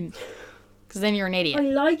design. Because then you're an idiot. I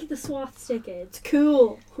like the swastika. It's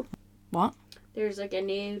cool. What? There's like a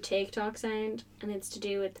new TikTok sound, and it's to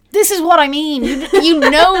do with... This is what I mean. You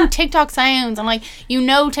know TikTok sounds and like you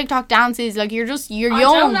know TikTok dances. Like you're young. I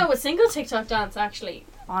don't know a single TikTok dance actually.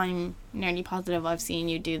 I'm nearly positive I've seen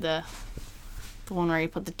you do the one where you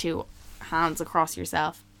put the two hands across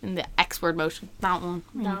yourself in the X word motion. That one.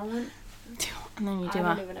 That one? And then you do I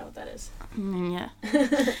don't it. even know what that is. And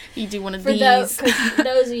then you do one of For these.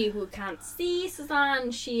 those of you who can't see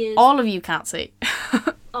Suzanne, she is... All of you can't see.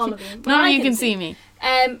 All of you. But None I of you can see me.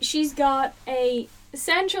 She's got a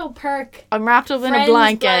Central Perk I'm wrapped up in a friend's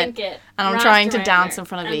blanket blanket and I'm wrapped trying to around dance her. in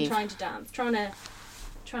front of I'm Eve. trying to dance. Trying to...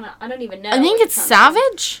 I don't even know. I think what it's you're trying to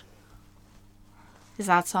do. Savage. Is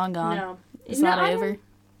that song gone? No. Is No, that I over? don't-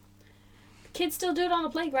 Kids still do it on the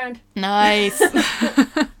playground. Nice.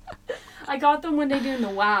 I got them when they're doing the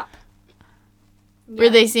WAP. Were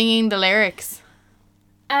they singing the lyrics?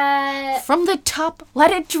 Yeah. From the top,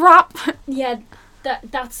 let it drop. Yeah,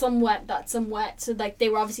 that's some wet. So like they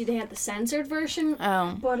had the censored version.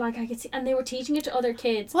 Oh. But like I could see, and they were teaching it to other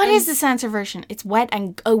kids. What and, is the censor version? It's wet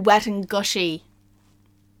and gushy.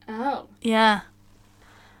 Oh. Yeah.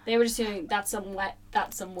 They were just doing that's some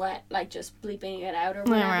wet, like just bleeping it out or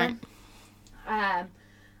whatever. Right.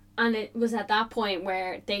 And it was at that point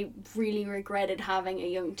where they really regretted having a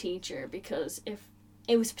young teacher, because if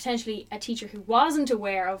it was potentially a teacher who wasn't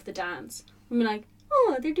aware of the dance, I'm like,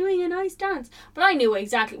 oh, they're doing a nice dance. But I knew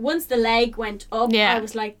exactly. Once the leg went up, Yeah. I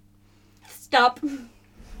was like, stop.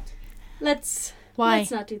 Let's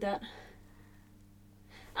not do that.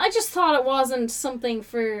 I just thought it wasn't something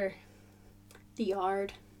for the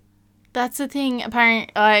yard. That's the thing.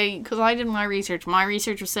 Apparently, because I did my research. My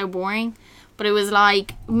research was so boring. But it was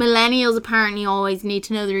like, millennials apparently always need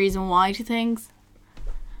to know the reason why to things.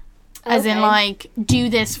 As in, like, do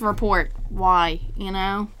this report. Why, you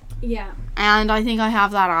know? Yeah. And I think I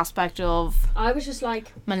have that aspect of I was just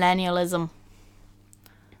like... millennialism.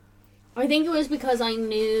 I think it was because I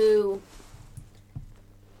knew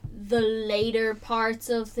the later parts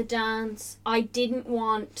of the dance. I didn't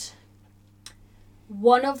want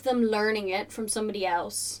one of them learning it from somebody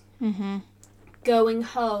else. Mm-hmm. Going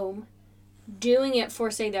home, doing it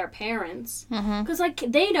for, say, their parents. Mm-hmm. Because, like,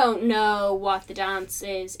 they don't know what the dance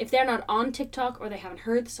is. If they're not on TikTok or they haven't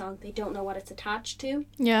heard the song, they don't know what it's attached to.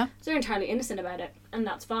 Yeah. So they're entirely innocent about it, and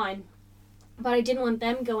that's fine. But I didn't want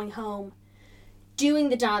them going home, doing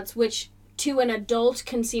the dance, which to an adult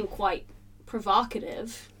can seem quite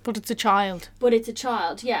provocative. But it's a child. But it's a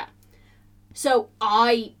child, yeah. So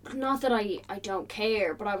not that I don't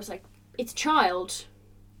care, but I was like, it's a child.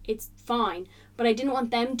 It's fine. But I didn't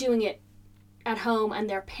want them doing it at home and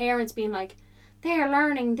their parents being like, they're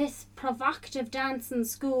learning this provocative dance in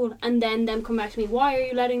school, and then them come back to me, why are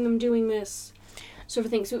you letting them doing this? Sort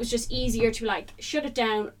of thing. So it was just easier to like shut it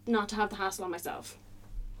down, not to have the hassle on myself.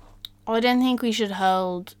 I don't think we should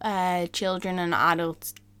hold children and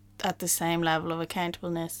adults at the same level of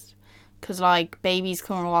accountableness, because like babies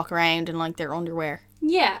come and walk around in like their underwear,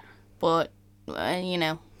 Yeah. but you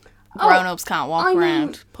know, grown-ups can't walk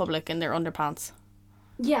around public in their underpants.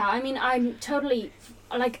 Yeah, I mean, I'm totally,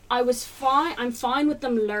 like, I'm fine with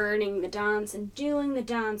them learning the dance and doing the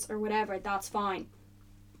dance or whatever, that's fine.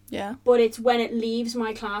 Yeah. But it's when it leaves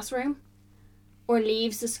my classroom or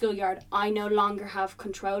leaves the schoolyard, I no longer have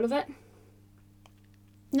control of it.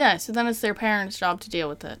 Yeah, so then it's their parents' job to deal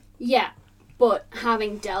with it. Yeah, but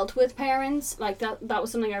having dealt with parents, like, that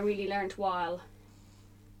was something I really learned while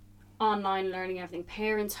online learning everything.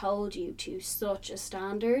 Parents hold you to such a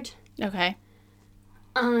standard. Okay.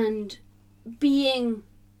 And being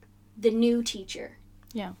the new teacher,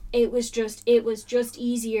 Yeah. it was just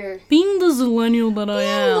easier. Being the zillennial that I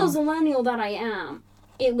am. Being the zillennial that I am,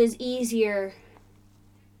 it was easier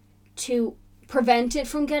to prevent it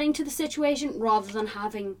from getting to the situation rather than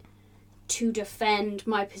having to defend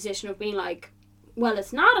my position of being like, well,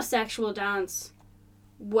 it's not a sexual dance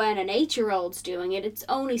when an 8-year-old's doing it. It's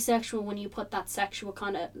only sexual when you put that sexual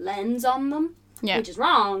kind of lens on them, Yeah. which is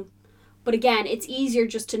wrong. But again, it's easier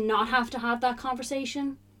just to not have to have that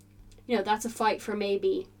conversation. You know, that's a fight for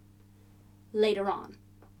maybe later on.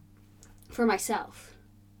 For myself.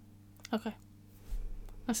 Okay.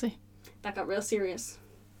 I see. That got real serious.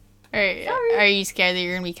 Are you scared that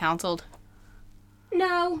you're going to be cancelled?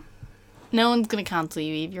 No. No one's going to cancel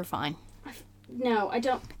you, Eve. You're fine. No, I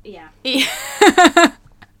don't. Yeah.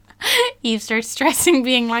 Eve starts stressing,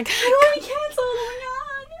 being like, I want to be cancelled. Oh my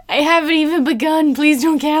god. I haven't even begun. Please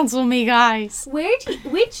don't cancel me, guys.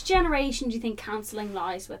 Which generation do you think cancelling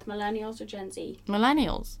lies with? Millennials or Gen Z?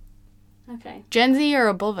 Millennials. Okay. Gen Z are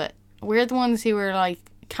above it. We're the ones who are like,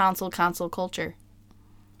 cancel culture.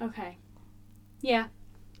 Okay. Yeah.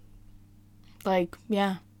 Like,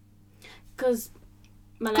 yeah. Because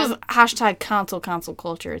hashtag cancel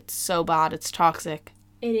culture. It's so bad. It's toxic.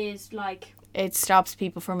 it is like, It stops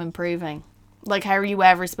people from improving. Like, how are you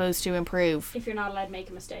ever supposed to improve? if you're not allowed to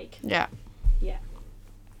make a mistake. Yeah. Yeah.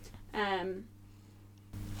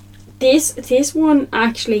 This one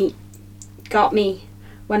actually got me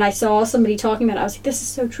when I saw somebody talking about it. I was like, this is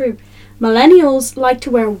so true. Millennials like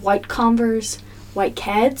to wear white Converse, white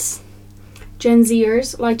Keds. Gen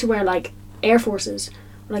Zers like to wear like Air Forces,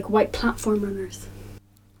 or like white platform runners.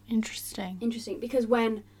 Interesting. Interesting, because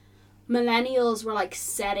when millennials were like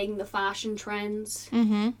setting the fashion trends,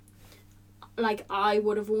 Mm-hmm. like I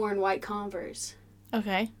would have worn white Converse.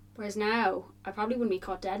 Okay. Whereas now, I probably wouldn't be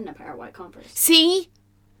caught dead in a pair of white Converse. See?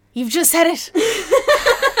 You've just said it.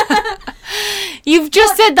 You've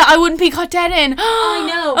just said that I wouldn't be caught dead in. I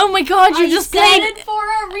know. Oh my god, you just said played it for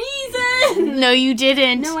a reason. No, you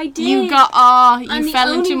didn't. No, I did. You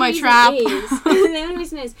fell into my trap. The only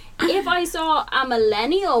reason is, if I saw a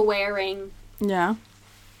millennial wearing Yeah.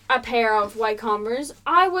 a pair of white Converse,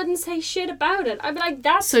 I wouldn't say shit about it. I'd be like,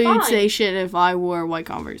 that's So fine. you'd say shit if I wore white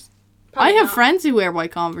Converse. Probably I have not. friends who wear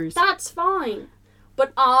white Converse. That's fine.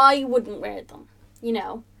 But I wouldn't wear them, you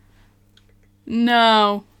know.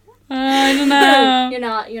 No. I don't know.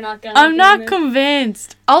 You're not gonna. I'm not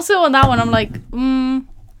convinced. Also on that one, I'm like,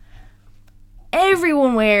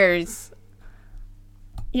 everyone wears.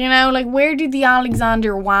 You know, like, where did the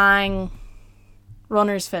Alexander Wang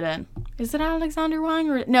runners fit in? Is it Alexander Wang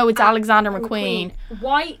or no? It's Alexander McQueen.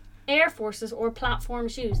 White Air Forces or platform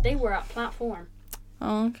shoes. They were at platform.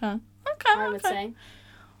 Oh, okay. I would say.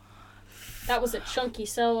 That was a chunky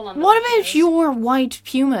sole on. What about your white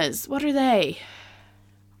Pumas? What are they?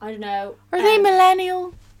 I don't know. Are they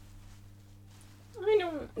millennial? I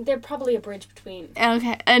don't. They're probably a bridge between.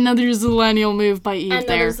 Okay, another zillennial move by Eve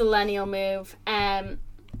there. Another zillennial move.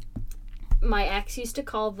 My ex used to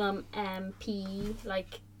call them PE,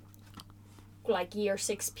 like year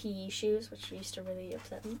 6 PE shoes, which used to really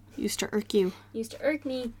upset me. Used to irk you. Used to irk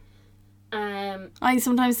me. I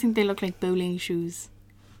sometimes think they look like bowling shoes.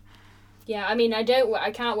 Yeah, I mean, I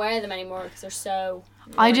can't wear them anymore because they're so.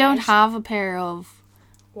 I don't out. have a pair of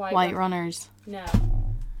White runners. No.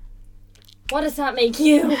 What does that make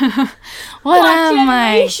you? What am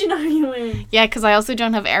I? generation are you in? Yeah, because I also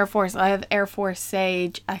don't have Air Force. I have Air Force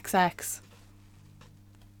Sage XX.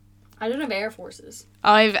 I don't have Air Forces.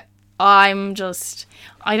 I don't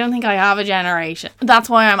think I have a generation. That's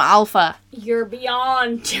why I'm alpha. You're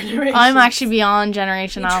beyond generation. I'm actually beyond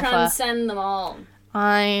generation you alpha. transcend them all.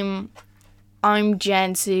 I'm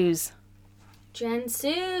Gen Suze. Gen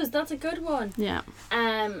Suze, that's a good one. Yeah.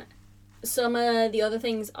 some of the other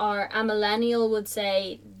things are, a millennial would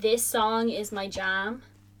say, this song is my jam.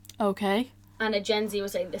 Okay. And a Gen Z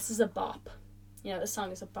would say, this is a bop. You know, this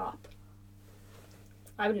song is a bop.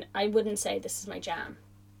 I wouldn't say this is my jam.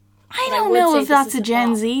 I But I don't would know say if this that's is a a Gen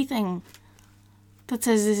bop. Z thing that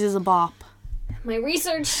says this is a bop. My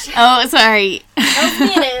research Oh, sorry. tells me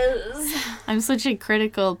it is. I'm such a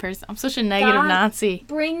critical person. I'm such a negative That Nazi.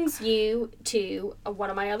 brings you to one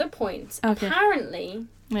of my other points. Okay. Apparently,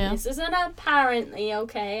 Yeah. this isn't apparently,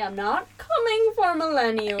 okay? I'm not coming for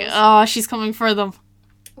millennials. Oh, she's coming for them.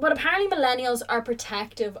 But apparently millennials are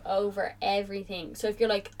protective over everything. So if you're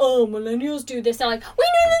like, oh, millennials do this, they're like, we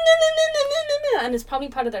no. And it's probably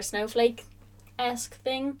part of their snowflake-esque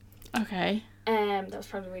thing. Okay. That was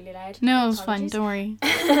probably really loud. No, it's fine. Apologies. Don't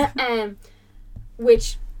worry.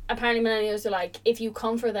 Which apparently millennials are like, if you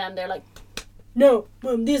come for them, they're like, no,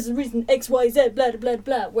 this is the reason X, Y, Z, blah, blah,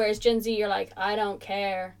 blah. Whereas Gen Z, you're like, I don't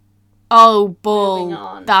care. Oh, Moving bull.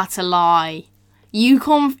 on. That's a lie. You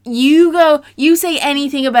say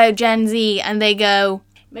anything about Gen Z and they go,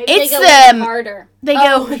 Maybe It's they go the- even harder. they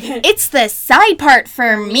Oh, go, okay. it's the side part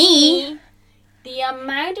for me. The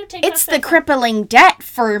amount of TikTok It's the crippling debt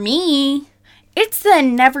for me. It's the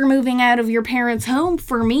never moving out of your parents' home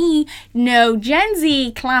for me. No, Gen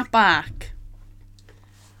Z, clap back.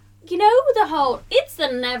 You know the whole, it's the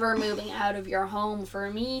never moving out of your home for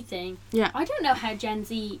me thing. Yeah. I don't know how Gen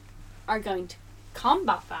Z are going to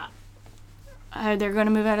combat that. They're going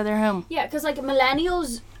to move out of their home. Yeah, because like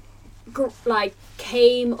millennials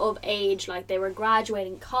came of age, like they were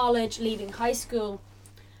graduating college, leaving high school.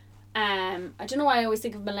 I don't know why I always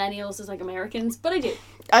think of millennials as like Americans, but I do.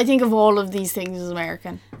 I think of all of these things as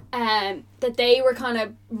American. That they were kind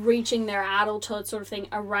of reaching their adulthood sort of thing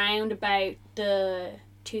around about the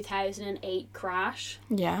 2008 crash,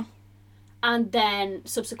 Yeah. and then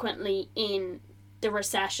subsequently in the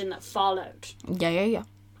recession that followed. Yeah.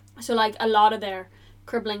 So like a lot of their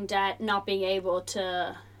crippling debt, not being able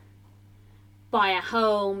to buy a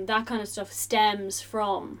home, that kind of stuff stems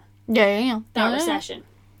from Yeah. that recession.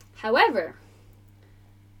 However,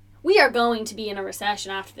 we are going to be in a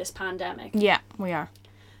recession after this pandemic. Yeah, we are.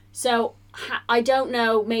 So I don't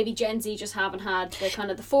know, maybe Gen Z just haven't had the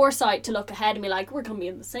kind of the foresight to look ahead and be like, we're going to be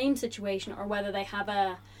in the same situation, or whether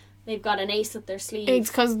they've got an ace up their sleeve. It's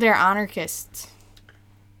because they're anarchists.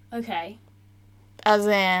 Okay. As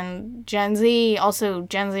in, Gen Z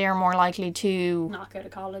are more likely to... Not go to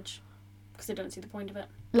college because they don't see the point of it.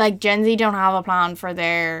 Like, Gen Z don't have a plan for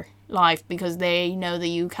their life because they know that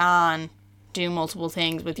you can do multiple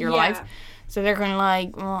things with your life. So they're kind of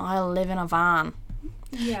like, well, I'll live in a van.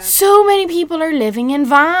 Yeah. So many people are living in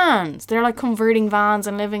vans. They're like converting vans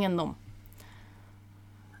and living in them.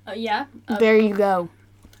 Yeah. There you go.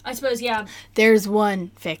 I suppose, yeah. There's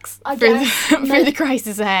one fix I for guess, for the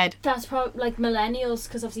crisis ahead. That's probably like millennials,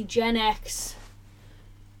 because obviously Gen X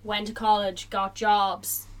went to college, got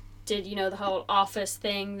jobs, did, you know, the whole office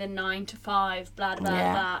thing, the 9 to 5, blah, blah,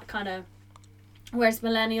 blah, kind of. Whereas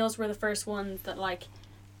millennials were the first ones that, like,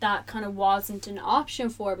 that kind of wasn't an option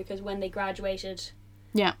for, because when they graduated,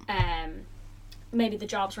 Yeah. maybe the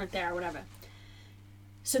jobs weren't there or whatever.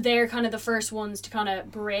 So they're kind of the first ones to kind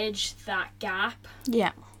of bridge that gap.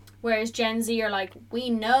 Yeah. Whereas Gen Z are like,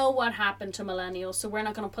 we know what happened to millennials, so we're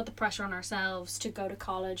not going to put the pressure on ourselves to go to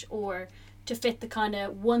college or to fit the kind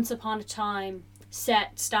of once upon a time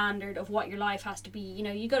set standard of what your life has to be. You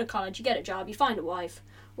know, you go to college, you get a job, you find a wife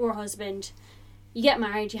or a husband, you get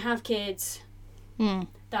married, you have kids.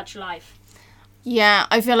 That's your life. Yeah,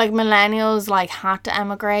 I feel like millennials like had to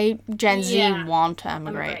emigrate. Gen Z want to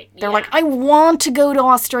emigrate. They're like, I want to go to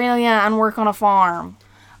Australia and work on a farm.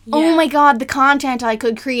 Yeah. Oh my god, the content I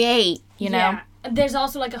could create, you know? Yeah. There's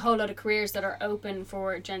also like a whole lot of careers that are open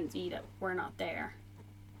for Gen Z that were not there.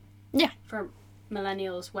 Yeah. For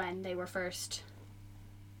millennials when they were first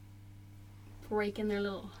breaking their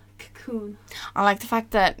little cocoon. I like the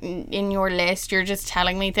fact that in your list you're just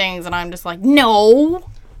telling me things and I'm just like, no,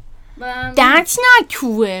 that's not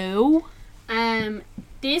true.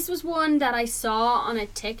 This was one that I saw on a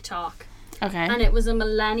TikTok. Okay. And it was a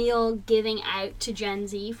millennial giving out to Gen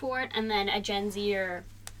Z for it, and then a Gen Zer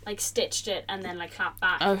like stitched it and then like clapped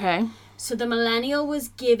back. Okay. So the millennial was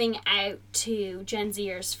giving out to Gen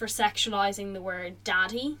Zers for sexualizing the word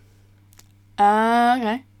daddy.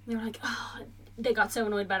 Okay. They were like, oh, they got so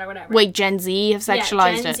annoyed about it or whatever. Wait, Gen Z have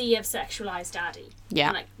sexualized Gen it? Z have sexualized daddy. Yeah.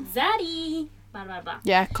 And like, zaddy, blah, blah, blah.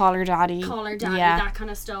 Yeah, call her daddy. Call her daddy, yeah. that kind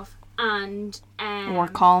of stuff. And, or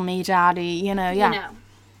call me daddy, you know, yeah. You know.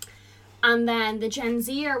 And then the Gen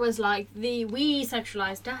Zer was like, we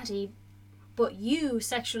sexualized daddy, but you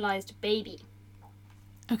sexualized baby.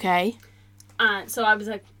 Okay. And so I was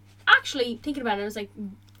like, actually, thinking about it, I was like,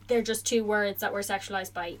 they're just two words that were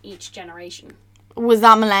sexualized by each generation. Was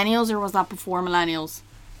that millennials or was that before millennials?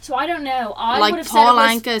 So I don't know. I like would have Paul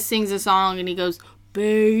said it was, Anka sings a song and he goes,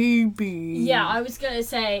 baby. Yeah, I was going to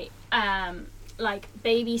say, like,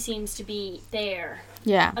 baby seems to be there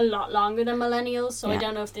Yeah. a lot longer than millennials, so I Yeah.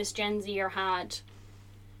 don't know if this Gen Zer had,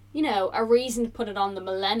 you know, a reason to put it on the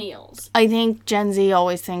millennials. I think Gen Z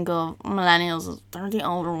always think of millennials as they're the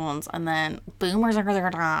older ones, and then boomers are their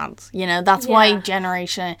dads. You know, that's why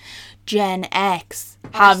Yeah. Gen X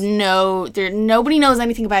have nobody knows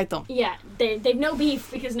anything about them. Yeah, they've no beef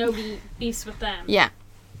because nobody beefs with them. Yeah.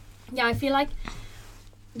 Yeah, I feel like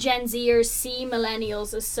Gen Zers see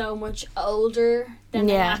millennials as so much older than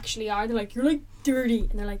they Yeah. actually are. They're like, you're like 30.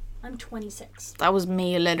 And they're like, I'm 26. That was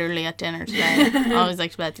me literally at dinner today. I was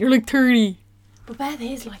like to Beth, you're like 30. But Beth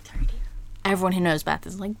is like 30. Everyone who knows Beth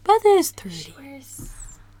is like, Beth is 30. She wears...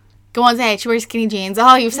 Go on, say it. She wears skinny jeans.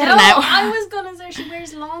 Oh, you've said No, it now. I was going to say she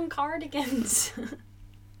wears long cardigans.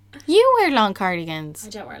 You wear long cardigans. I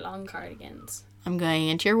don't wear long cardigans. I'm going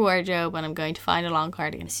into your wardrobe and I'm going to find a long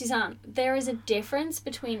cardigan. Suzanne, there is a difference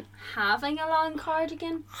between having a long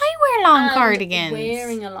cardigan I wear long and cardigans.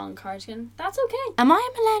 wearing a long cardigan. That's okay. Am I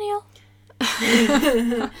a millennial?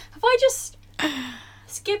 Have I just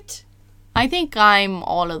skipped? I think I'm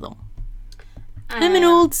all of them. I'm an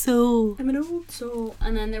old soul. I'm an old soul.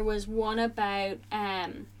 And then there was one about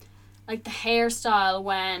like the hairstyle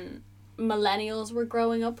when millennials were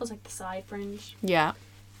growing up was like the side fringe, Yeah.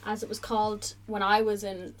 as it was called when I was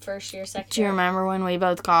in first year, second Do you year. remember when we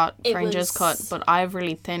both got It fringes cut? was- But I have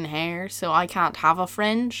really thin hair, so I can't have a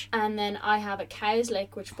fringe. And then I have a cow's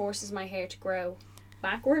lick, which forces my hair to grow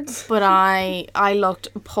backwards. But I looked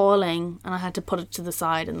appalling, and I had to put it to the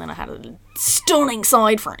side, and then I had a stunning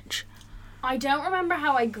side fringe. I don't remember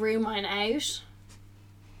how I grew mine out.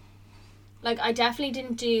 Like, I definitely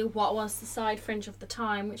didn't do what was the side fringe of the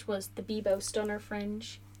time, which was the Bebo Stunner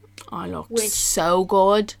fringe. I looked Which- so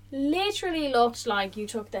good. Literally looked like you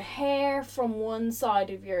took the hair from one side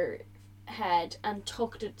of your head and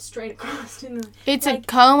tucked it straight across. It's a like,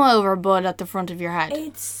 comb over bud at the front of your head.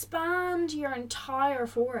 it spanned your entire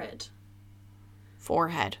forehead.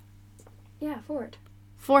 Forehead. Yeah, forehead.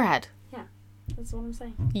 Forehead. That's what I'm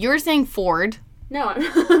saying. You're saying Ford. No,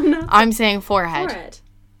 I'm not. I'm saying forehead. Forehead.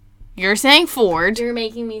 You're saying Ford. You're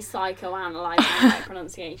making me psychoanalyze my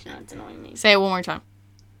pronunciation. It's annoying me. Say it one more time.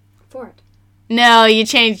 Forehead. No, you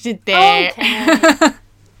changed it there. Okay.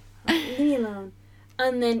 Leave me alone.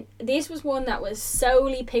 And then this was one that was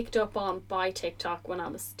solely picked up on by TikTok when I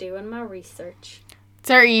was doing my research.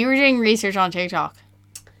 Sorry, you were doing research on TikTok.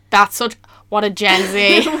 That's such... What a Gen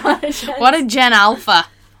Z. What a Gen Alpha.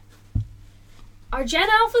 Are Gen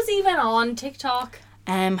Alphas even on TikTok?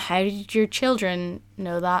 How did your children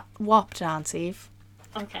know that WAP dance, Eve?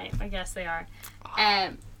 Okay, I guess they are.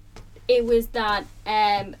 It was that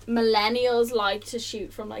millennials like to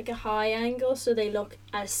shoot from like a high angle so they look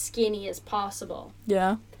as skinny as possible.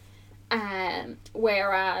 Yeah.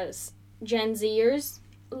 Whereas Gen Zers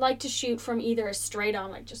like to shoot from either a straight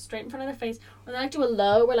on, like just straight in front of their face, or they like to do a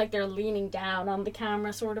low where like they're leaning down on the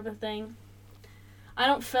camera sort of a thing. I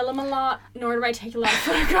don't film a lot, nor do I take a lot of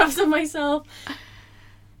photographs of myself.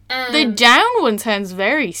 The down one sounds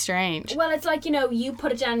very strange. Well, it's like, you know, you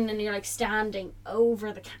put it down and you're like standing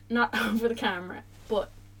over the not over the camera,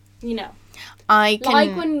 but you know, I can...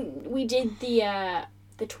 like when we did the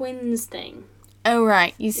twins thing. Oh,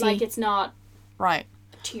 right. You see... Like it's not Right.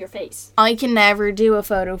 to your face. I can never do a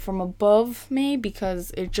photo from above me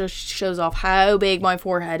because it just shows off how big my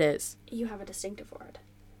forehead is. You have a distinctive forehead.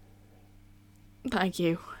 Thank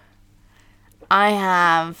you. I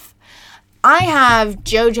have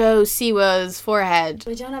Jojo Siwa's forehead.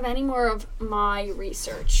 I don't have any more of my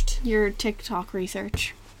researched. Your TikTok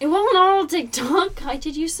research. It wasn't all TikTok. I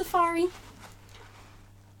did use Safari.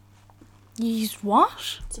 You used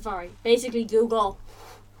what? Safari. Basically Google.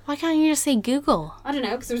 Why can't you just say Google? I don't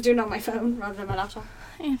know, because I was doing it on my phone rather than my laptop.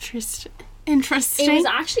 Interesting. It Interesting. was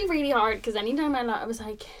actually really hard because anytime I was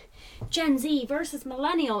like, Gen Z versus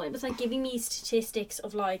millennial, it was like giving me statistics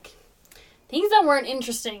of like things that weren't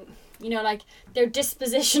interesting. You know, like their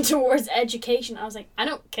disposition towards education. I was like, I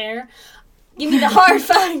don't care. Give me the hard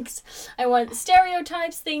facts. I want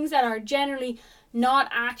stereotypes, things that are generally not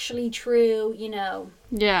actually true, you know.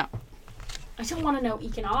 Yeah. I don't want to know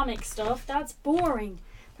economic stuff. That's boring.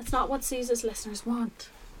 That's not what Suze's listeners want.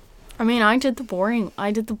 I mean, I did the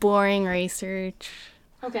boring research.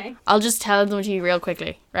 Okay. I'll just tell them to you real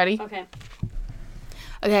quickly. Ready? Okay.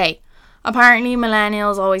 Okay. Apparently,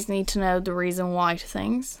 millennials always need to know the reason why to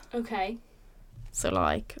things. Okay. So,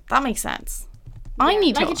 like, that makes sense. I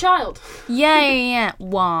need like to. a child. Yeah.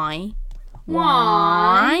 Why?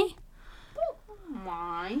 Why?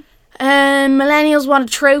 Millennials want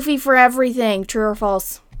a trophy for everything. True or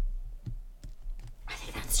false? I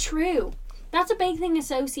think that's true. That's a big thing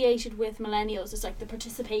associated with millennials. It's like the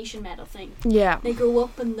participation medal thing. Yeah. They go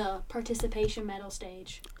up in the participation medal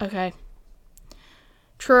stage. Okay.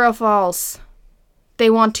 True or false? They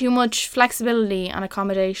want too much flexibility and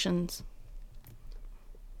accommodations.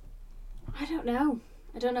 I don't know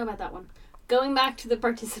about that one. Going back to the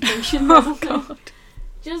participation medal thing.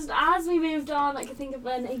 Just as we moved on, I can think of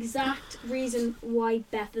an exact reason why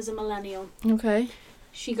Beth is a millennial. Okay.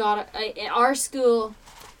 She got it at our school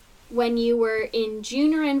when you were in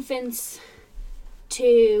junior infants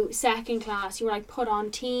to second class. You were like put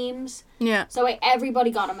on teams. Yeah. So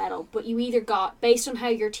everybody got a medal, but you either got based on how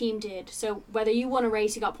your team did. So whether you won a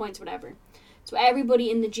race, you got points, whatever. So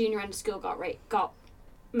everybody in the junior end of school got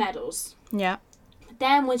medals. Yeah. But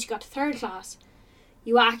then once you got to third class,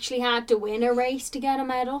 you actually had to win a race to get a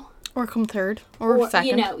medal. Or come third. Or second.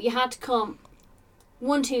 You know, you had to come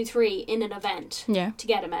 1, 2, 3 in an event to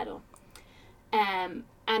get a medal. And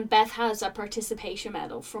Beth has a participation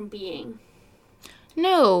medal from being...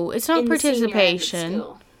 No, it's not participation.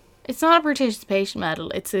 It's not a participation medal.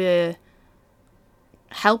 It's a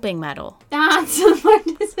helping medal. That's a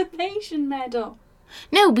participation medal.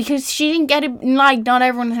 No, because she didn't get it. Like, not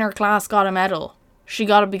everyone in her class got a medal. She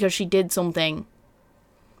got it because she did something.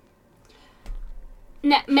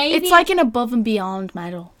 No, maybe it's like an above and beyond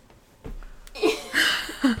medal.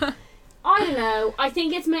 I don't know. I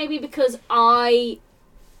think it's maybe because I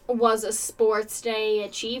was a sports day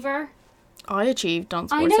achiever. I achieved on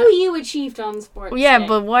sports day. I know you achieved on sports day. Yeah,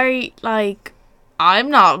 but why, like, I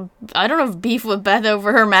don't have beef with Beth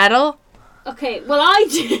over her medal. Okay, well I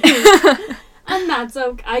do. And that's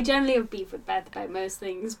okay. I generally have beef with Beth about most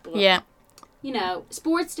things, but... Yeah. You know,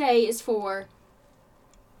 sports day is for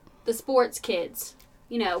the sports kids.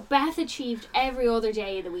 You know, Beth achieved every other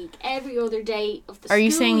day of the week, every other day of the school year. Are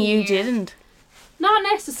you saying you didn't? Not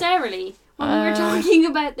necessarily. When we were talking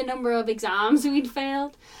about the number of exams we'd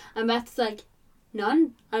failed, and Beth's like,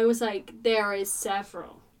 none? I was like, there is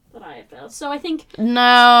several that I have failed. So I think...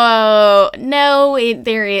 No,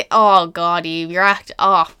 there is... Oh, God, Eve, you're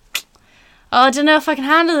I don't know if I can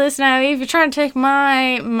handle this now, Eve. You're trying to take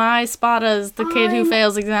my spot as the kid who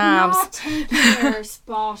fails exams. I'm not taking your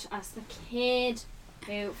spot as the kid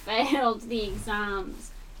who failed the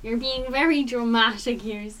exams. You're being very dramatic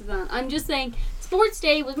here, Suzanne. I'm just saying, sports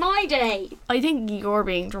day was my day. I think you're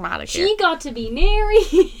being dramatic here. She got to be Mary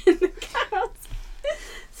in the carols.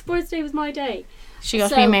 Sports day was my day. She got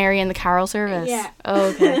to be Mary in the carol service? Yeah. Oh,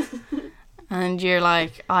 okay. And you're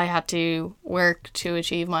like, I had to work to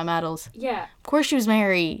achieve my medals. Yeah. Of course she was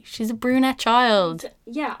Mary. She's a brunette child.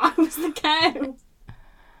 Yeah, I was the cow.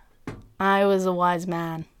 I was a wise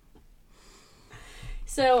man.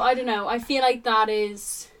 So, I don't know. I feel like that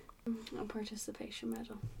is a participation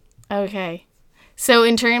medal. Okay. So,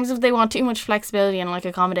 in terms of they want too much flexibility and, like,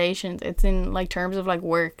 accommodations, it's in, like, terms of, like,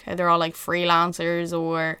 work. They're all, like, freelancers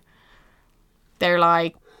or they're,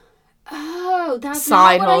 like... Oh, that's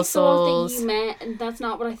side not what hustles. I thought that you meant. That's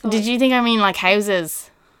not what I thought. Did you think I mean like houses?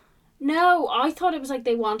 No, I thought it was like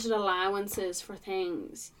they wanted allowances for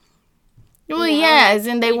things. Well, yeah, as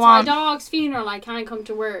in they want... my dog's funeral, I can't come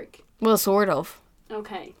to work. Well, sort of.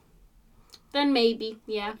 Okay. Then maybe,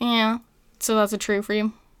 yeah. Yeah. So that's a true for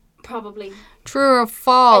you? Probably. True or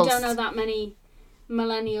false? I don't know that many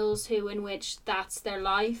millennials in which that's their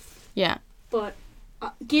life. Yeah. But...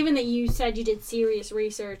 given that you said you did serious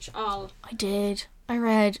research, I did. I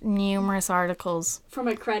read numerous articles. From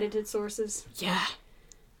accredited sources? Yeah.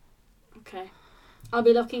 Okay. I'll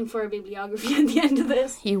be looking for a bibliography at the end of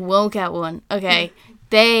this. You won't get one. Okay.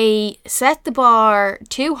 They set the bar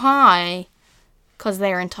too high because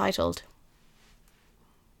they're entitled.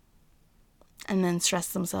 And then stress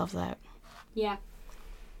themselves out. Yeah.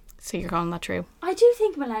 So you're calling that true? I do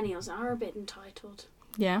think millennials are a bit entitled.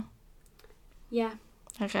 Yeah? Yeah.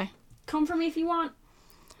 Okay. Come for me if you want.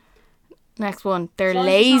 Next one. They're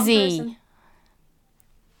lazy.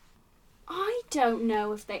 I don't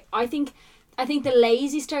know if they... I think the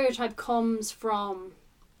lazy stereotype comes from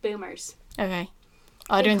boomers. Okay.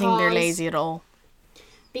 I don't think they're lazy at all.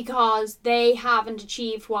 Because they haven't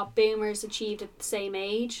achieved what boomers achieved at the same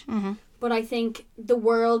age. Mm-hmm. But I think the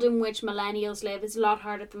world in which millennials live is a lot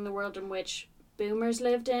harder than the world in which boomers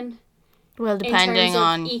lived in. Well, depending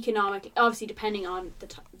on economic, obviously depending on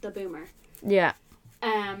the boomer. Yeah.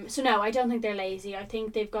 So no, I don't think they're lazy. I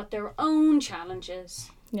think they've got their own challenges.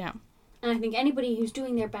 Yeah. And I think anybody who's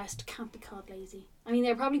doing their best can't be called lazy. I mean,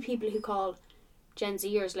 there are probably people who call Gen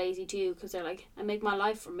Zers lazy too, because they're like, I make my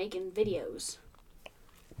life from making videos.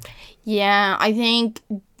 Yeah, I think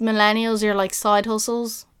millennials are like side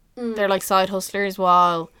hustles. They're like side hustlers,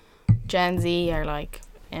 while Gen Z are like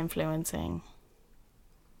influencing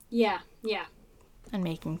Yeah. and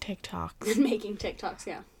making TikToks. Making TikToks,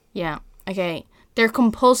 yeah. Yeah. Okay. They're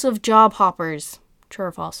compulsive job hoppers. True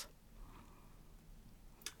or false?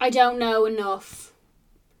 I don't know enough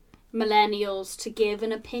millennials to give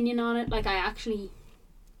an opinion on it. Like, I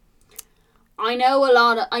know a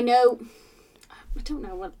lot of, I don't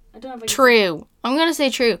know if I True. I'm going to say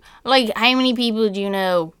true. Like, how many people do you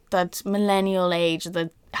know that's millennial age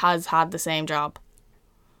that has had the same job?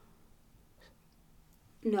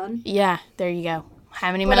 None. Yeah, there you go.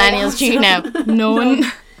 How many But I millennials do you know? also- None.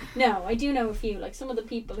 No, I do know a few. Like, some of the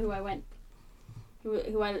people who I went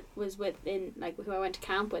to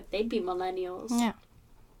camp with, they'd be millennials. Yeah.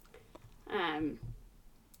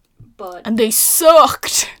 But And they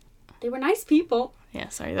sucked. they were nice people. Yeah,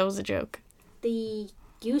 sorry, that was a joke. They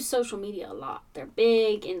use social media a lot. They're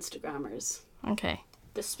big Instagrammers. Okay.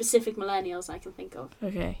 The specific millennials I can think of.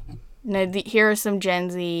 Okay. Now, here are some Gen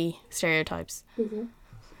Z stereotypes. Mm-hmm.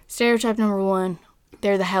 Stereotype number 1.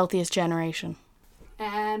 They're the healthiest generation.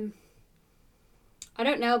 I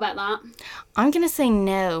don't know about that. I'm going to say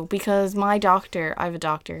no, because I have a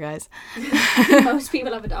doctor, guys. Most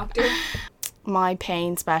people have a doctor. My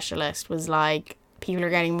pain specialist was like, people are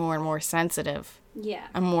getting more and more sensitive. Yeah.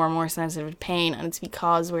 And more sensitive to pain. And it's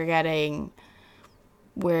because we're getting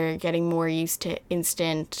more used to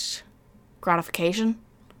instant gratification.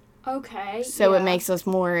 Okay. So yeah. it makes us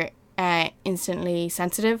more instantly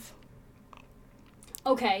sensitive.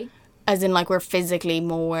 Okay. As in, like, we're physically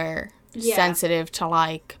more sensitive to,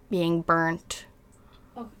 like, being burnt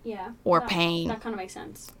Oh, yeah. or That- pain. That kind of makes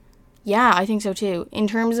sense. Yeah, I think so too. In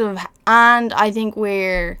terms of, and I think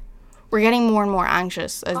we're getting more and more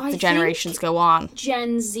anxious as I the generations go on.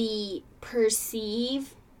 Gen Z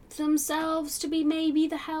perceive themselves to be maybe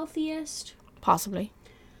the healthiest. Possibly.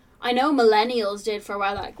 I know millennials did for a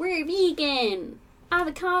while, like, we're vegan,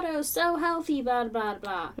 avocado, so healthy, blah, blah,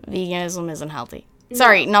 blah. Veganism isn't healthy.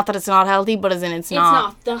 Sorry, not that it's not healthy, but as in it's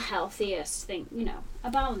not the healthiest thing, a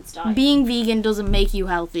balanced diet. Being vegan doesn't make you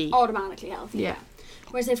healthy. Automatically healthy. Yeah.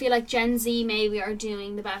 Whereas I feel like Gen Z maybe are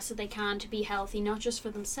doing the best that they can to be healthy, not just for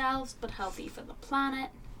themselves, but healthy for the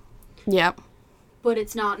planet. Yep. But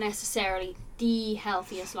it's not necessarily the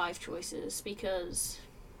healthiest life choices because,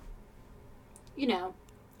 I know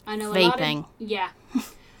a lot Vaping. of... Yeah.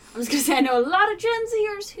 I was going to say, I know a lot of Gen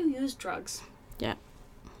Zers who use drugs. Yeah.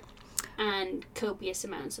 And copious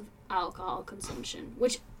amounts of alcohol consumption,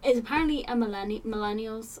 which is apparently a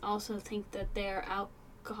millennials also think that their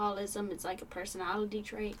alcoholism is like a personality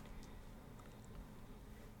trait.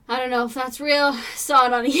 I don't know if that's real. Saw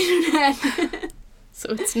it on the internet.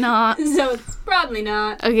 So it's not. So it's probably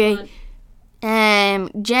not. Okay.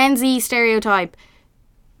 But Gen Z stereotype.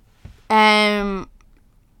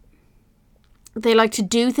 They like to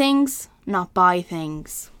do things, not buy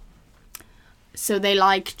things. So they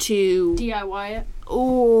like to, DIY it.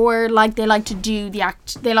 or like they like to do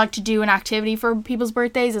They like to do an activity for people's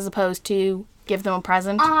birthdays as opposed to give them a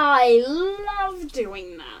present. I love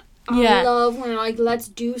doing that. Yeah. I love when let's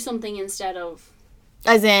do something instead of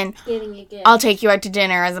As in, giving a gift. I'll take you out to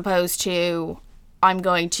dinner as opposed to I'm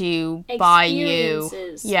going to buy you.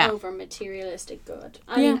 Experiences Yeah. over materialistic good.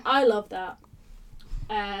 I mean, I love that.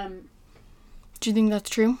 Do you think that's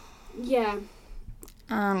true? Yeah.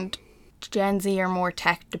 And Gen Z are more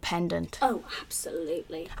tech dependent. Oh,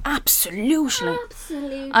 absolutely. Absolutely.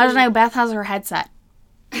 Absolutely. I don't know, Beth has her headset.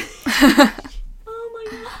 Oh my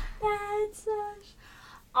god, that's such...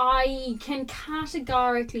 I can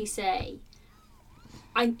categorically say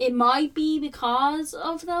it might be because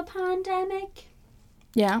of the pandemic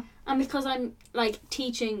Yeah. and because I'm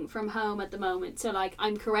teaching from home at the moment, so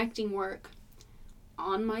I'm correcting work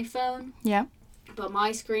on my phone, Yeah. but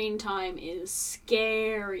my screen time is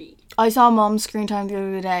scary. I saw Mum's screen time the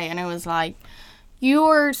other day and it was like,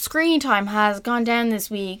 your screen time has gone down this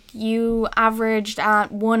week. You averaged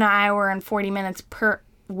at 1 hour and 40 minutes per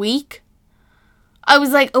week. I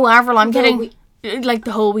was like, oh, Avril, I'm getting... Like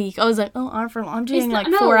the whole week. I was like, oh, Avril, I'm doing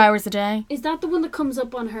 4 hours a day. Is that the one that comes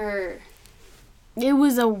up on her? It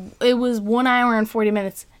was 1 hour and 40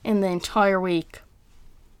 minutes in the entire week.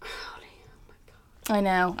 I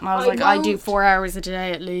know. And I was I do 4 hours a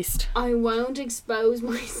day at least. I won't expose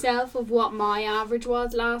myself of what my average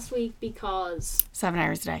was last week because... 7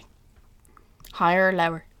 hours a day. Higher or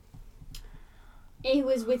lower? It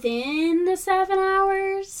was within the 7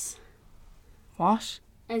 hours. What?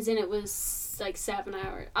 As in it was like 7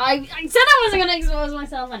 hours. I said I wasn't going to expose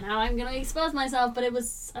myself, and now I'm going to expose myself, but it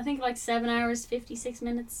was, I think, like 7 hours, 56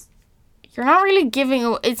 minutes. You're not really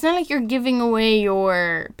it's not like you're giving away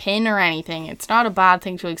your pin or anything. It's not a bad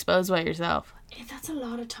thing to expose by yourself. That's a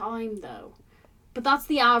lot of time, though. But that's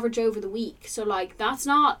the average over the week. So, like, that's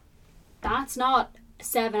not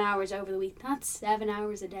 7 hours over the week. That's 7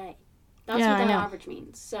 hours a day. That's what that average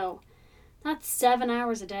means. So, that's 7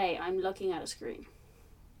 hours a day I'm looking at a screen.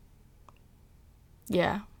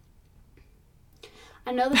 Yeah.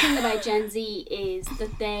 Another thing about Gen Z is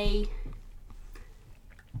that they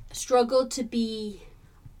struggle to be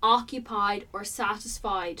occupied or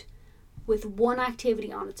satisfied with one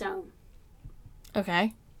activity on its own.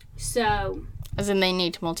 Okay. So... As in they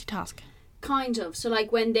need to multitask. Kind of. So,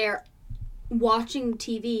 like, when they're watching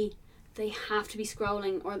TV, they have to be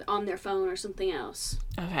scrolling or on their phone or something else.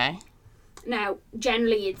 Okay. Now,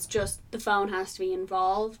 generally, it's just the phone has to be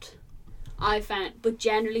involved. I found... But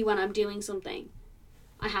generally, when I'm doing something,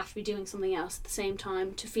 I have to be doing something else at the same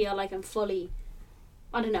time to feel like I'm fully,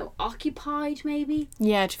 I don't know, occupied, maybe?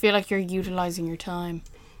 Yeah, to feel like you're utilising your time.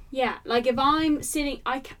 Yeah, like, if I'm sitting...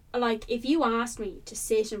 if you asked me to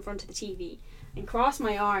sit in front of the TV... and cross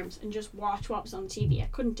my arms and just watch what was on TV, I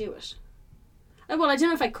couldn't do it. Well, I don't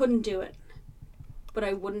know if I couldn't do it, but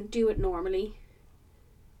I wouldn't do it normally.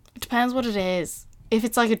 It depends what it is. If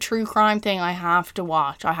it's like a true crime thing, I have to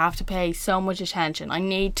watch. I have to pay so much attention. I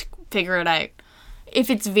need to figure it out. If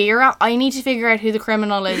it's Vera, I need to figure out who the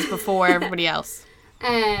criminal is before everybody else.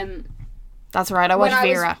 That's right, I watched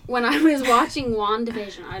Vera. When I was watching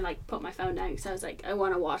WandaVision, I like put my phone down because I was like, I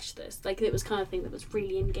want to watch this. Like, it was kind of thing that was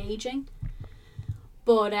really engaging.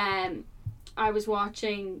 But I was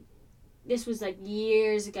watching, this was like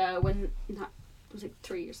years ago it was like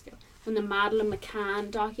 3 years ago, when the Madeleine McCann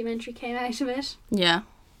documentary came out of it. Yeah.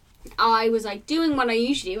 I was like doing what I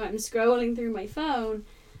usually do. I'm scrolling through my phone,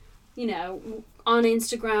 you know, on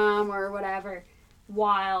Instagram or whatever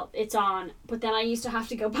while it's on. But then I used to have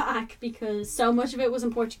to go back because so much of it was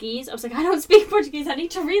in Portuguese. I was like, I don't speak Portuguese. I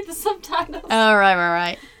need to read the subtitles. Oh,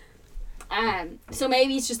 right. So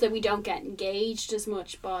maybe it's just that we don't get engaged as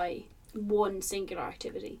much by one singular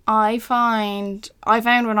activity. I found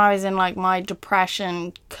when I was in like my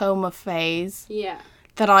depression coma phase,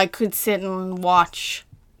 that I could sit and watch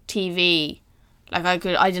TV. Like I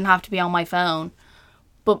didn't have to be on my phone.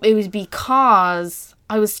 But it was because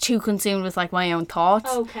I was too consumed with like my own thoughts.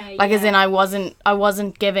 Okay. Like as in I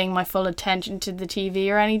wasn't giving my full attention to the TV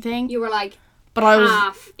or anything. You were like But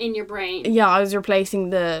half in your brain. Yeah, I was replacing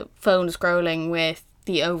the phone scrolling with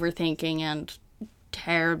the overthinking and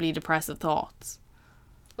terribly depressive thoughts.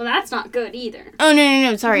 Well, that's not good either. Oh,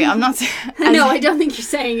 no, sorry. I'm not saying... No, I don't think you're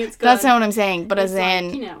saying it's good. That's not what I'm saying. But it's as in,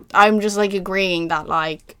 like, you know, I'm just like agreeing that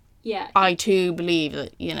like, yeah, I too believe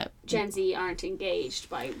that, you know... Gen Z aren't engaged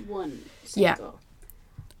by one single... Yeah.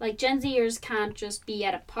 Like, Gen Zers can't just be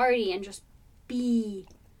at a party and just be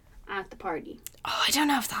at the party. Oh, I don't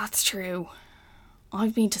know if that's true.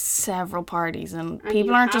 I've been to several parties and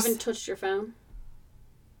people aren't just... you haven't touched your phone?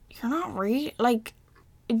 You're not really... Like,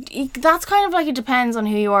 that's kind of like it depends on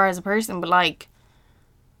who you are as a person, but like...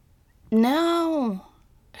 No.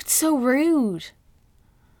 It's so rude.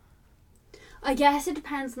 I guess it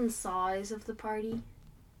depends on the size of the party.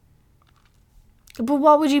 But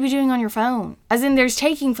what would you be doing on your phone? As in, there's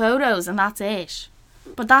taking photos and that's it.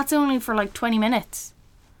 But that's only for like 20 minutes.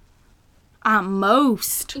 At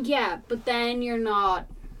most. Yeah, but then you're not...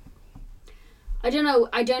 I don't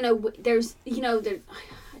know. There's, you know,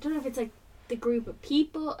 I don't know if it's like the group of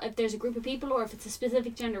people, if there's a group of people, or if it's a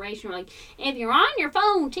specific generation. Or like, if you're on your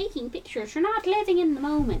phone taking pictures, you're not living in the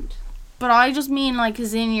moment. But I just mean like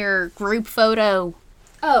as in your group photo.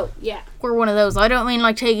 Oh, yeah. We're one of those. I don't mean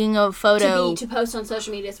like taking a photo. To post on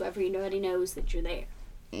social media so everybody knows that you're there.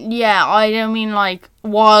 Yeah, I don't mean like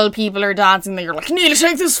while people are dancing that you're like, need to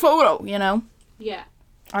take this photo, you know? Yeah.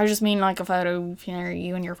 I just mean like a photo, you know,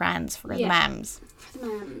 you and your friends for the memes. For the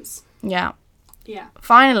memes. Yeah. Yeah.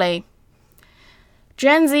 Finally,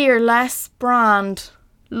 Gen Z are less brand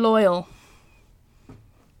loyal.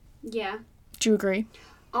 Yeah. Do you agree?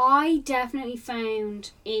 I definitely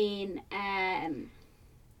found in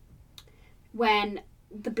when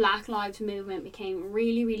the Black Lives Movement became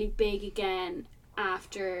really, really big again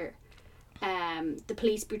after the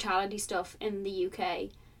police brutality stuff in the UK.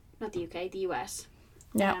 Not the UK, the US.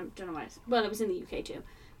 Yeah. Don't know why. Well, it was in the UK too.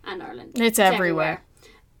 And Ireland. It's everywhere.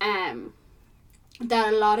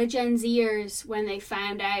 That a lot of Gen Zers, when they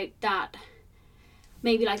found out that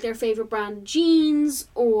maybe like their favourite brand of jeans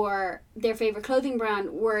or their favourite clothing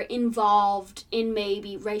brand were involved in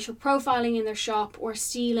maybe racial profiling in their shop or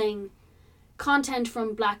stealing content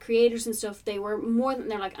from black creators and stuff, they were more than,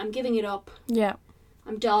 they're like, I'm giving it up. Yeah.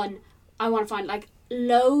 I'm done. I want to find, like,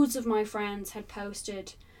 loads of my friends had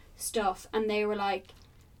posted stuff, and they were like,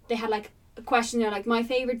 they had like a question. They're like, my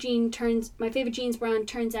favorite jeans brand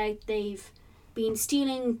turns out they've been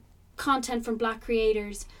stealing content from black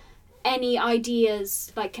creators. Any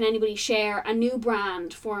ideas? Like, can anybody share a new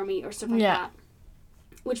brand for me or stuff like that?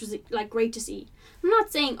 Which was like great to see. I'm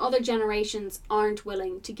not saying other generations aren't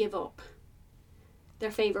willing to give up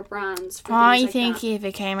their favorite brands. For I things think like that. if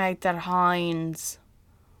it came out that Heinz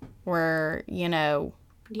were, you know,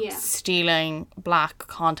 stealing black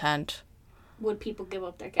content, would people give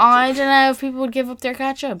up their ketchup? I don't know if people would give up their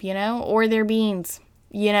ketchup, you know, or their beans,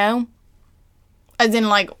 you know, as in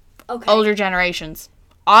like older generations.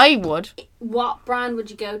 I would. What brand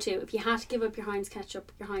would you go to if you had to give up your Heinz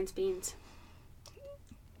ketchup, your Heinz beans?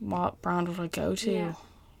 What brand would I go to? Yeah.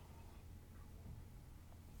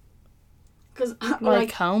 Because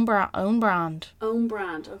like own brand. Own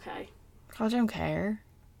brand, okay. I don't care.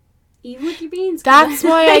 Even with your beans. That's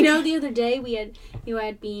why I know the other day you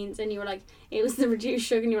had beans and you were like, it was the reduced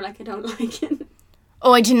sugar, and you were like, I don't like it.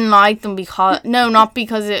 Oh, I didn't like them because not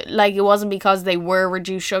because it wasn't because they were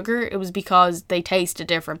reduced sugar. It was because they tasted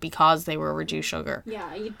different because they were reduced sugar.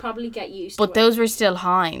 Yeah, you'd probably get used to it. But those were still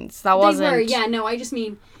Heinz. That wasn't. They were, yeah. No, I just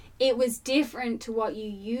mean it was different to what you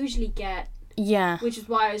usually get. Yeah. Which is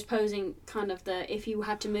why I was posing kind of if you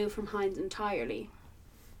had to move from Heinz entirely.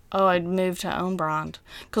 Oh, I'd move to own brand.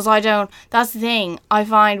 Because I don't... That's the thing. I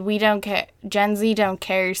find we don't care... Gen Z don't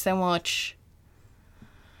care so much.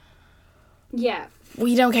 Yeah.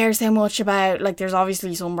 We don't care so much about... Like, there's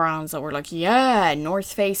obviously some brands that were like, yeah,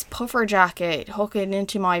 North Face puffer jacket, hook it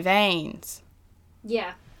into my veins.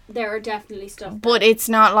 Yeah. There are definitely stuff. But it's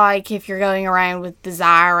not like if you're going around with the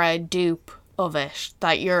Zara dupe of it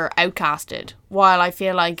that you're outcasted. While I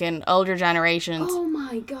feel like in older generations, oh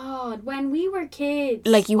my god, when we were kids,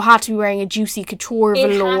 like you had to be wearing a Juicy Couture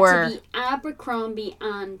velour. It had to be Abercrombie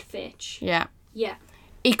and Fitch. Yeah.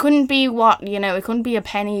 It couldn't be it couldn't be a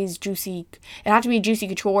Penny's Juicy. It had to be a Juicy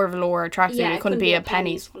Couture velour tracksuit. Yeah, it couldn't be a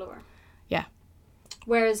Penny's velour. Yeah.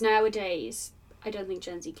 Whereas nowadays, I don't think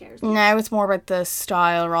Gen Z cares. Now it's more about the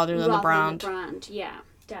style rather than the brand. Yeah,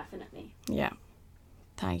 definitely. Yeah.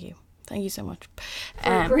 Thank you so much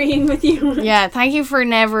for agreeing with you. Yeah, thank you for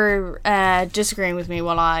never disagreeing with me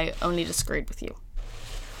while I only disagreed with you.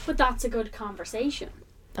 But that's a good conversation.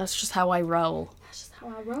 That's just how I roll.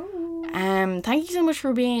 Thank you so much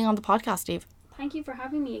for being on the podcast, Steve. Thank you for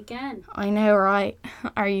having me again. I know, right?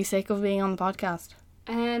 Are you sick of being on the podcast?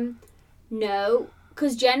 No,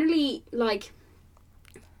 because generally, like,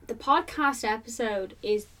 the podcast episode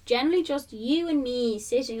is generally just you and me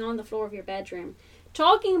sitting on the floor of your bedroom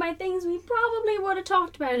talking about things we probably would have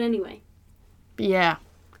talked about anyway. Yeah.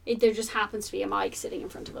 There just happens to be a mic sitting in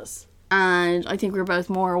front of us. And I think we're both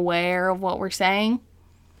more aware of what we're saying.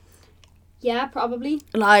 Yeah, probably.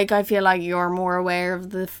 Like, I feel like you're more aware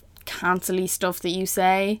of the cancel-y stuff that you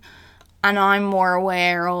say. And I'm more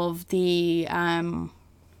aware of the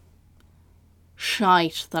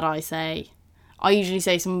shite that I say. I usually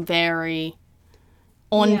say some very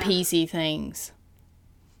un-PC things.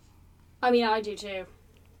 I mean, I do too.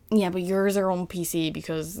 Yeah, but yours are un-PC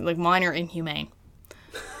because, like, mine are inhumane.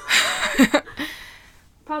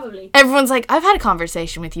 Probably. Everyone's like, I've had a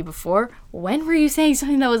conversation with you before. When were you saying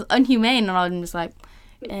something that was inhumane? And I'm just like,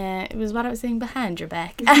 it was what I was saying behind your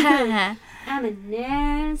back. I'm a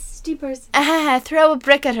nasty person. Throw a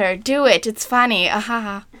brick at her. Do it. It's funny.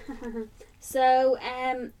 So,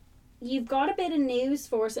 you've got a bit of news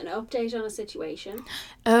for us, an update on a situation.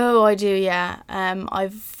 Oh, I do, yeah.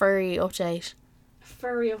 I've furry update.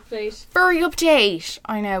 Furry update. Furry update.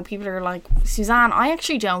 I know, people are like, Suzanne, I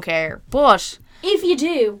actually don't care. But if you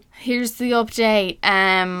do, here's the update.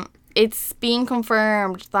 It's been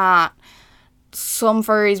confirmed that some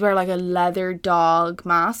furries wear like a leather dog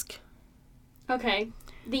mask. Okay.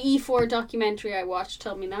 The E4 documentary I watched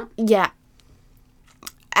told me that. Yeah.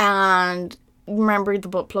 And remember the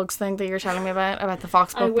butt plugs thing that you were telling me about the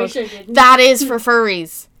fox butt plugs? I wish I didn't. That is for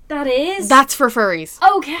furries. That is? That's for furries.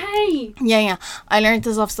 Okay. Yeah. I learned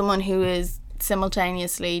this off someone who is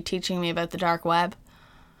simultaneously teaching me about the dark web.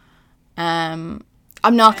 I'm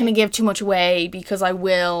not going to give too much away because I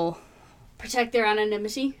will... Protect their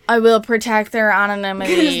anonymity. I will protect their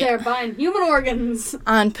anonymity. Because they're buying human organs.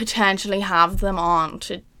 And potentially have them on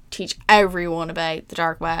to teach everyone about the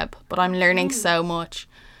dark web. But I'm learning so much.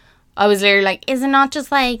 I was literally like, is it not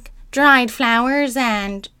just like dried flowers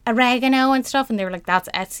and oregano and stuff? And they were like, that's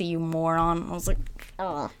Etsy, you moron. I was like,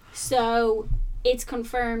 oh. So, it's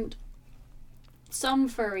confirmed some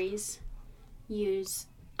furries use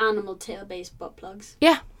animal tail-based butt plugs.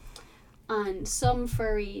 Yeah. And some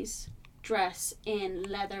furries dress in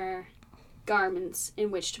leather garments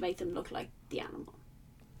in which to make them look like the animal.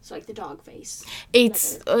 So like the dog face.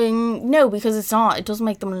 It's no, because it's not. It doesn't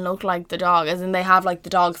make them look like the dog, as in they have like the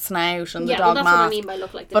dog snout and the dog that's mask. what I mean by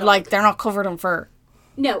look like the but dog. like they're not covered in fur.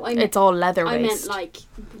 No, I meant It's all leather based. I meant like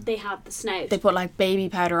they have the snout. They put like baby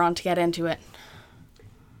powder on to get into it.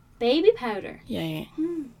 Baby powder. Yeah.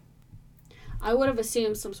 I would have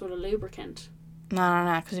assumed some sort of lubricant.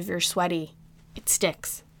 No, because if you're sweaty, it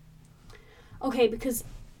sticks. Okay, because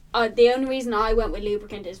the only reason I went with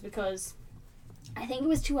lubricant is because I think it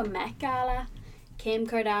was to a Met Gala. Kim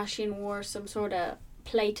Kardashian wore some sort of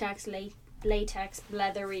latex,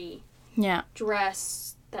 leathery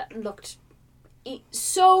dress that looked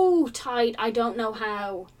so tight. I don't know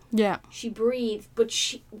how she breathed, but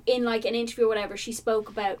she, in like an interview or whatever, she spoke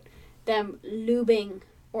about them lubing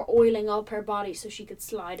or oiling up her body so she could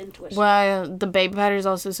slide into it. Well, the baby powder is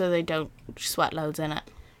also so they don't sweat loads in it.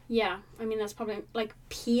 Yeah, I mean that's probably like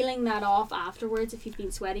peeling that off afterwards if you've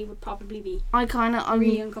been sweaty would probably be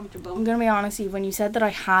really uncomfortable. I'm gonna be honest with you, when you said that I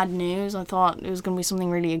had news, I thought it was gonna be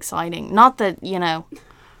something really exciting. Not that, you know,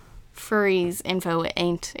 furries info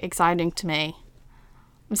ain't exciting to me.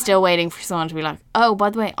 I'm still waiting for someone to be like, oh, by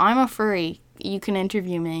the way, I'm a furry. You can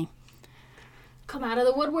interview me. Come out of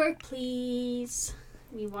the woodwork, please.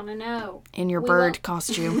 We want to know. In your bird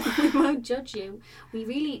costume. We won't judge you.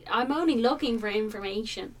 I'm only looking for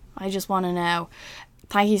information. I just want to know.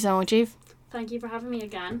 Thank you so much, Eve. Thank you for having me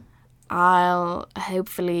again. I'll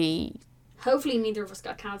hopefully neither of us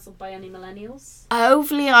got cancelled by any millennials.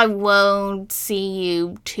 Hopefully I won't see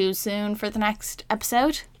you too soon for the next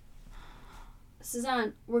episode.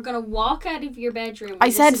 Suzanne, we're going to walk out of your bedroom. I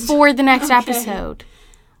said for the next okay. episode.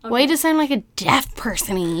 Okay. Way to sound like a deaf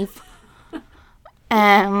person, Eve.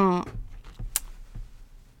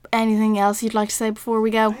 Anything else you'd like to say before we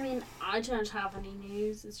go? I mean, I don't have any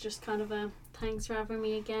news. It's just kind of a thanks for having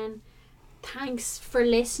me again. Thanks for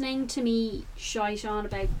listening to me shite on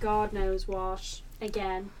about God knows what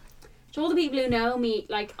again. To all the people who know me,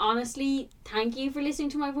 like, honestly, thank you for listening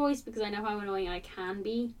to my voice because I know how annoying I can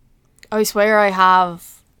be. I swear I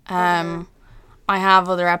have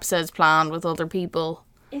other episodes planned with other people.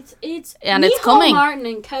 It's and me, it's coming. Martin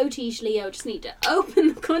and Cotish Leo just need to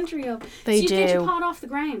open the country up. They do. Get your pod off the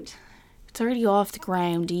ground. It's already off the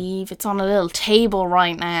ground, Eve. It's on a little table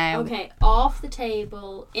right now. Okay, off the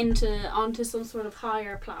table onto some sort of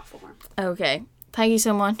higher platform. Okay. Thank you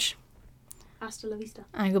so much. Hasta la vista.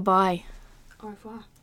 And goodbye. Au revoir.